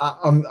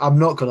 I'm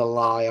not gonna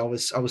lie. I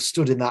was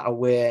stood in that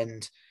away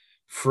end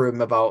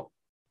from about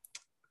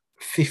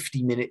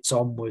 50 minutes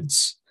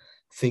onwards,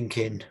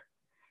 thinking,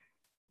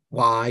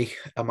 why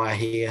am I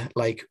here?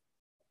 Like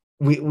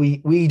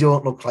we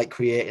don't look like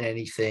creating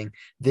anything.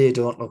 They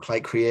don't look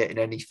like creating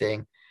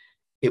anything.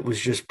 It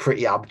was just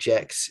pretty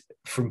abject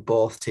from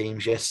both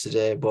teams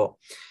yesterday. But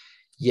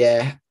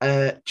yeah,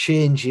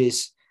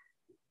 changes.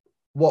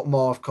 What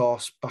more, of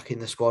course, back in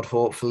the squad,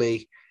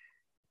 hopefully,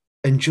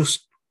 and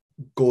just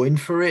going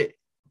for it.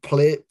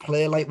 Play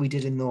like we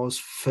did in those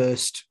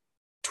first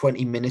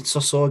 20 minutes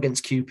or so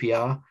against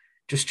QPR.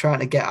 Just trying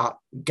to get at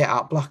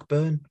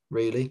Blackburn,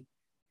 really.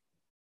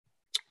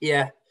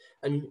 Yeah,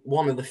 and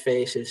one of the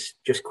faces,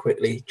 just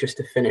quickly, just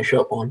to finish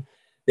up on,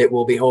 that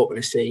we'll be hoping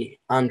to see,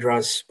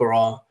 Andras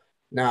Boro.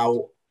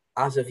 Now,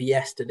 as of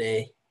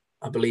yesterday,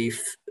 I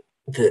believe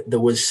that there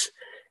was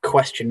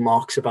question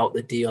marks about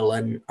the deal,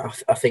 and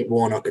I think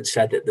Warnock had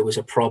said that there was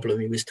a problem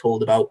he was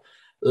told about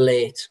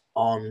late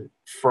on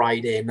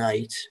Friday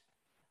night.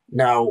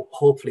 Now,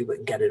 hopefully, we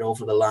can get it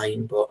over the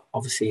line, but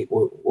obviously,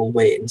 we'll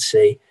wait and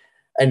see.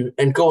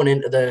 And going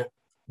into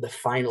the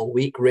final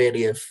week,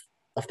 really, of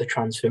the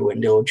transfer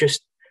window,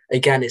 just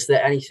again, is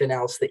there anything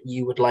else that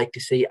you would like to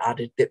see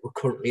added that we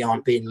currently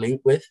aren't being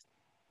linked with?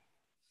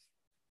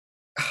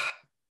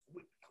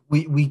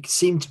 We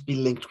seem to be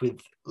linked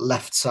with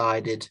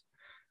left-sided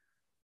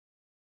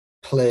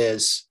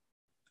players,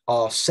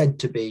 are said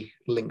to be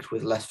linked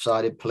with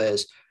left-sided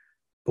players,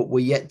 but we're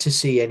yet to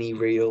see any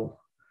real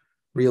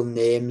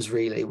names.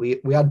 Really,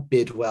 we had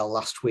Bidwell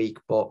last week,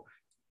 but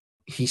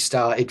he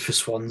started for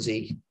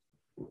Swansea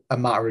a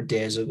matter of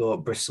days ago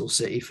at Bristol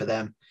City for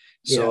them.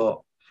 Yeah.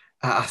 So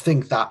I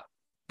think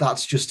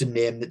that's just a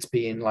name that's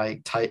being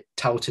like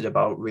touted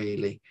about,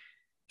 really.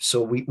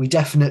 So we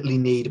definitely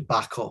need a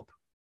backup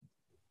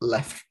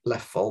left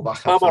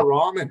fullback, I Baba think.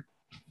 Rahman.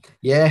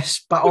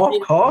 Yes, but We've of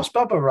been, course,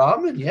 Baba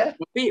Rahman, yeah.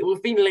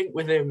 we've been linked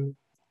with him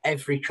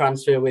every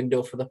transfer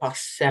window for the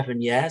past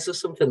 7 years or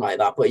something like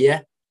that. But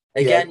yeah,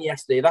 Yeah, again,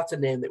 yesterday, that's a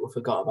name that we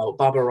forgot about.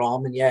 Baba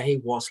Rahman, yeah, he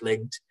was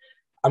linked.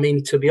 I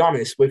mean, to be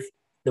honest, with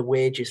the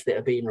wages that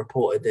are being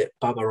reported that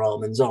Baba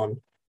Rahman's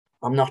on,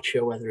 I'm not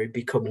sure whether he'd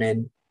be coming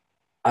in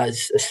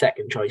as a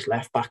second choice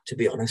left back, to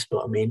be honest.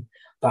 But I mean,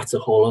 that's a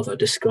whole other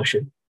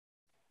discussion.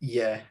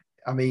 yeah.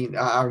 I mean,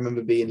 I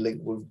remember being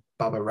linked with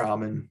Baba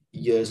Rahman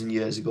years and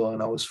years ago,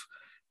 and I was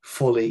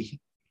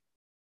fully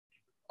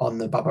on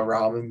the Baba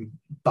Rahman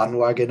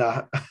bandwagon.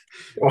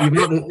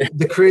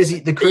 The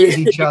crazy You're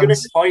going to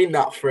chance. coin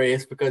that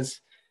phrase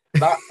because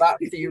that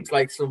seems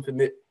like something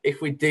that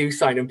if we do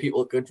sign him,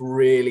 people could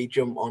really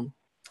jump on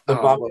the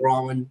Oh, Baba well,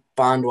 Rahman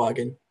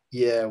bandwagon.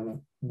 yeah,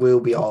 we'll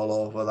be all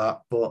over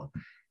that. But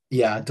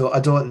yeah, I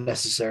don't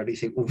necessarily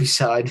think we'll be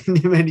signing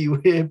him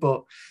anyway.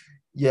 But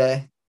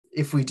yeah,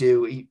 if we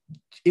do,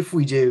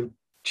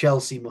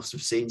 Chelsea must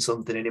have seen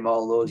something in him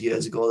all those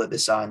years ago that they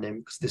signed him,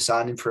 because they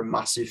signed him for a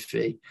massive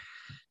fee.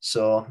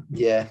 So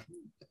yeah,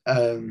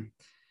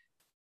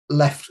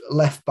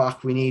 left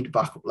back. We need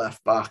backup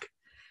left back.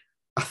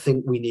 I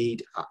think we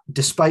need,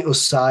 despite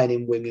us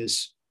signing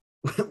wingers,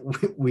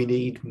 we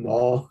need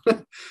more.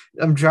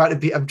 I'm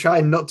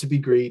trying not to be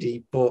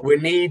greedy, but We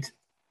need,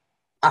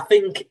 I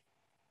think,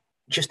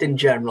 just in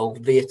general,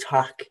 the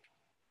attack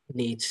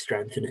needs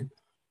strengthening.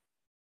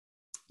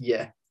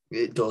 yeah,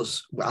 it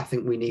does. I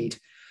think we need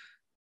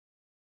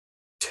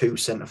 2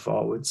 centre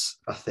forwards.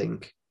 I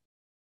think,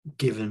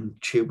 given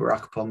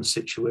Chuba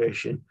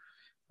situation,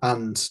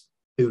 and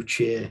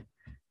Uche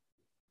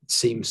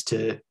seems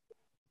to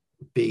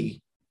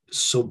be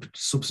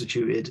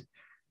substituted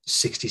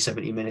 60,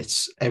 70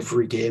 minutes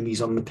every game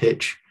he's on the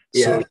pitch.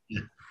 Yeah. So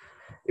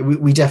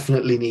we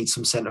definitely need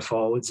some centre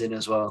forwards in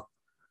as well.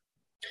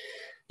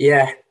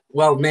 Yeah.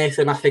 Well,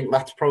 Nathan, I think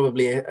that's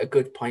probably a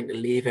good point to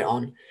leave it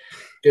on.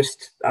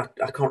 Just, I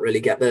can't really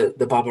get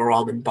the Baba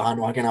Rahman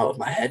bandwagon out of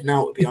my head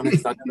now, to be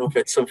honest. I don't know if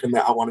it's something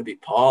that I want to be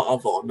part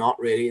of or not,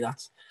 really. I'll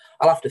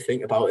have to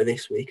think about it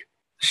this week.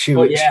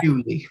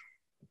 Surely.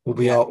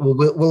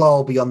 We'll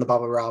all be on the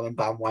Baba Rahman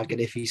bandwagon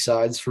if he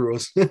signs for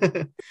us.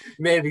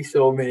 Maybe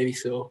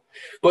so.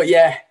 But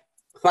yeah,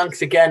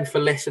 thanks again for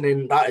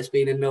listening. That has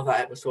been another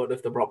episode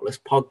of the Boropolis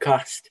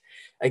Podcast.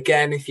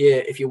 Again, if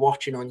you're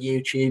watching on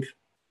YouTube,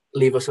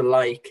 leave us a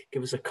like,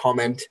 give us a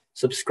comment,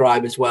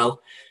 subscribe as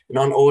well. And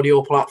on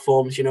audio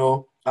platforms,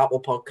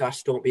 Apple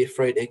Podcasts, don't be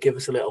afraid to give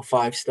us a little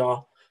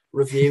 5-star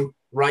review.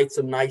 Write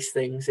some nice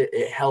things.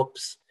 It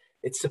helps.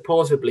 It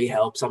supposedly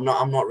helps. I'm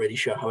not really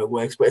sure how it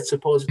works, but it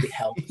supposedly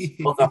helps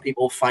other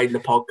people find the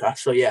podcast.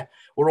 So yeah,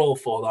 we're all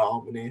for that,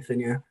 aren't we,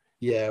 Nathan? Yeah.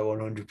 Yeah,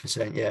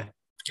 100%. Yeah.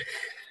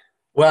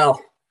 Well,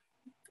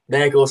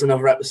 there goes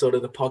another episode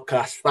of the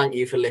podcast. Thank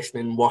you for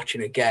listening and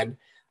watching again,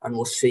 and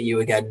we'll see you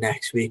again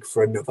next week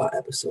for another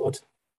episode.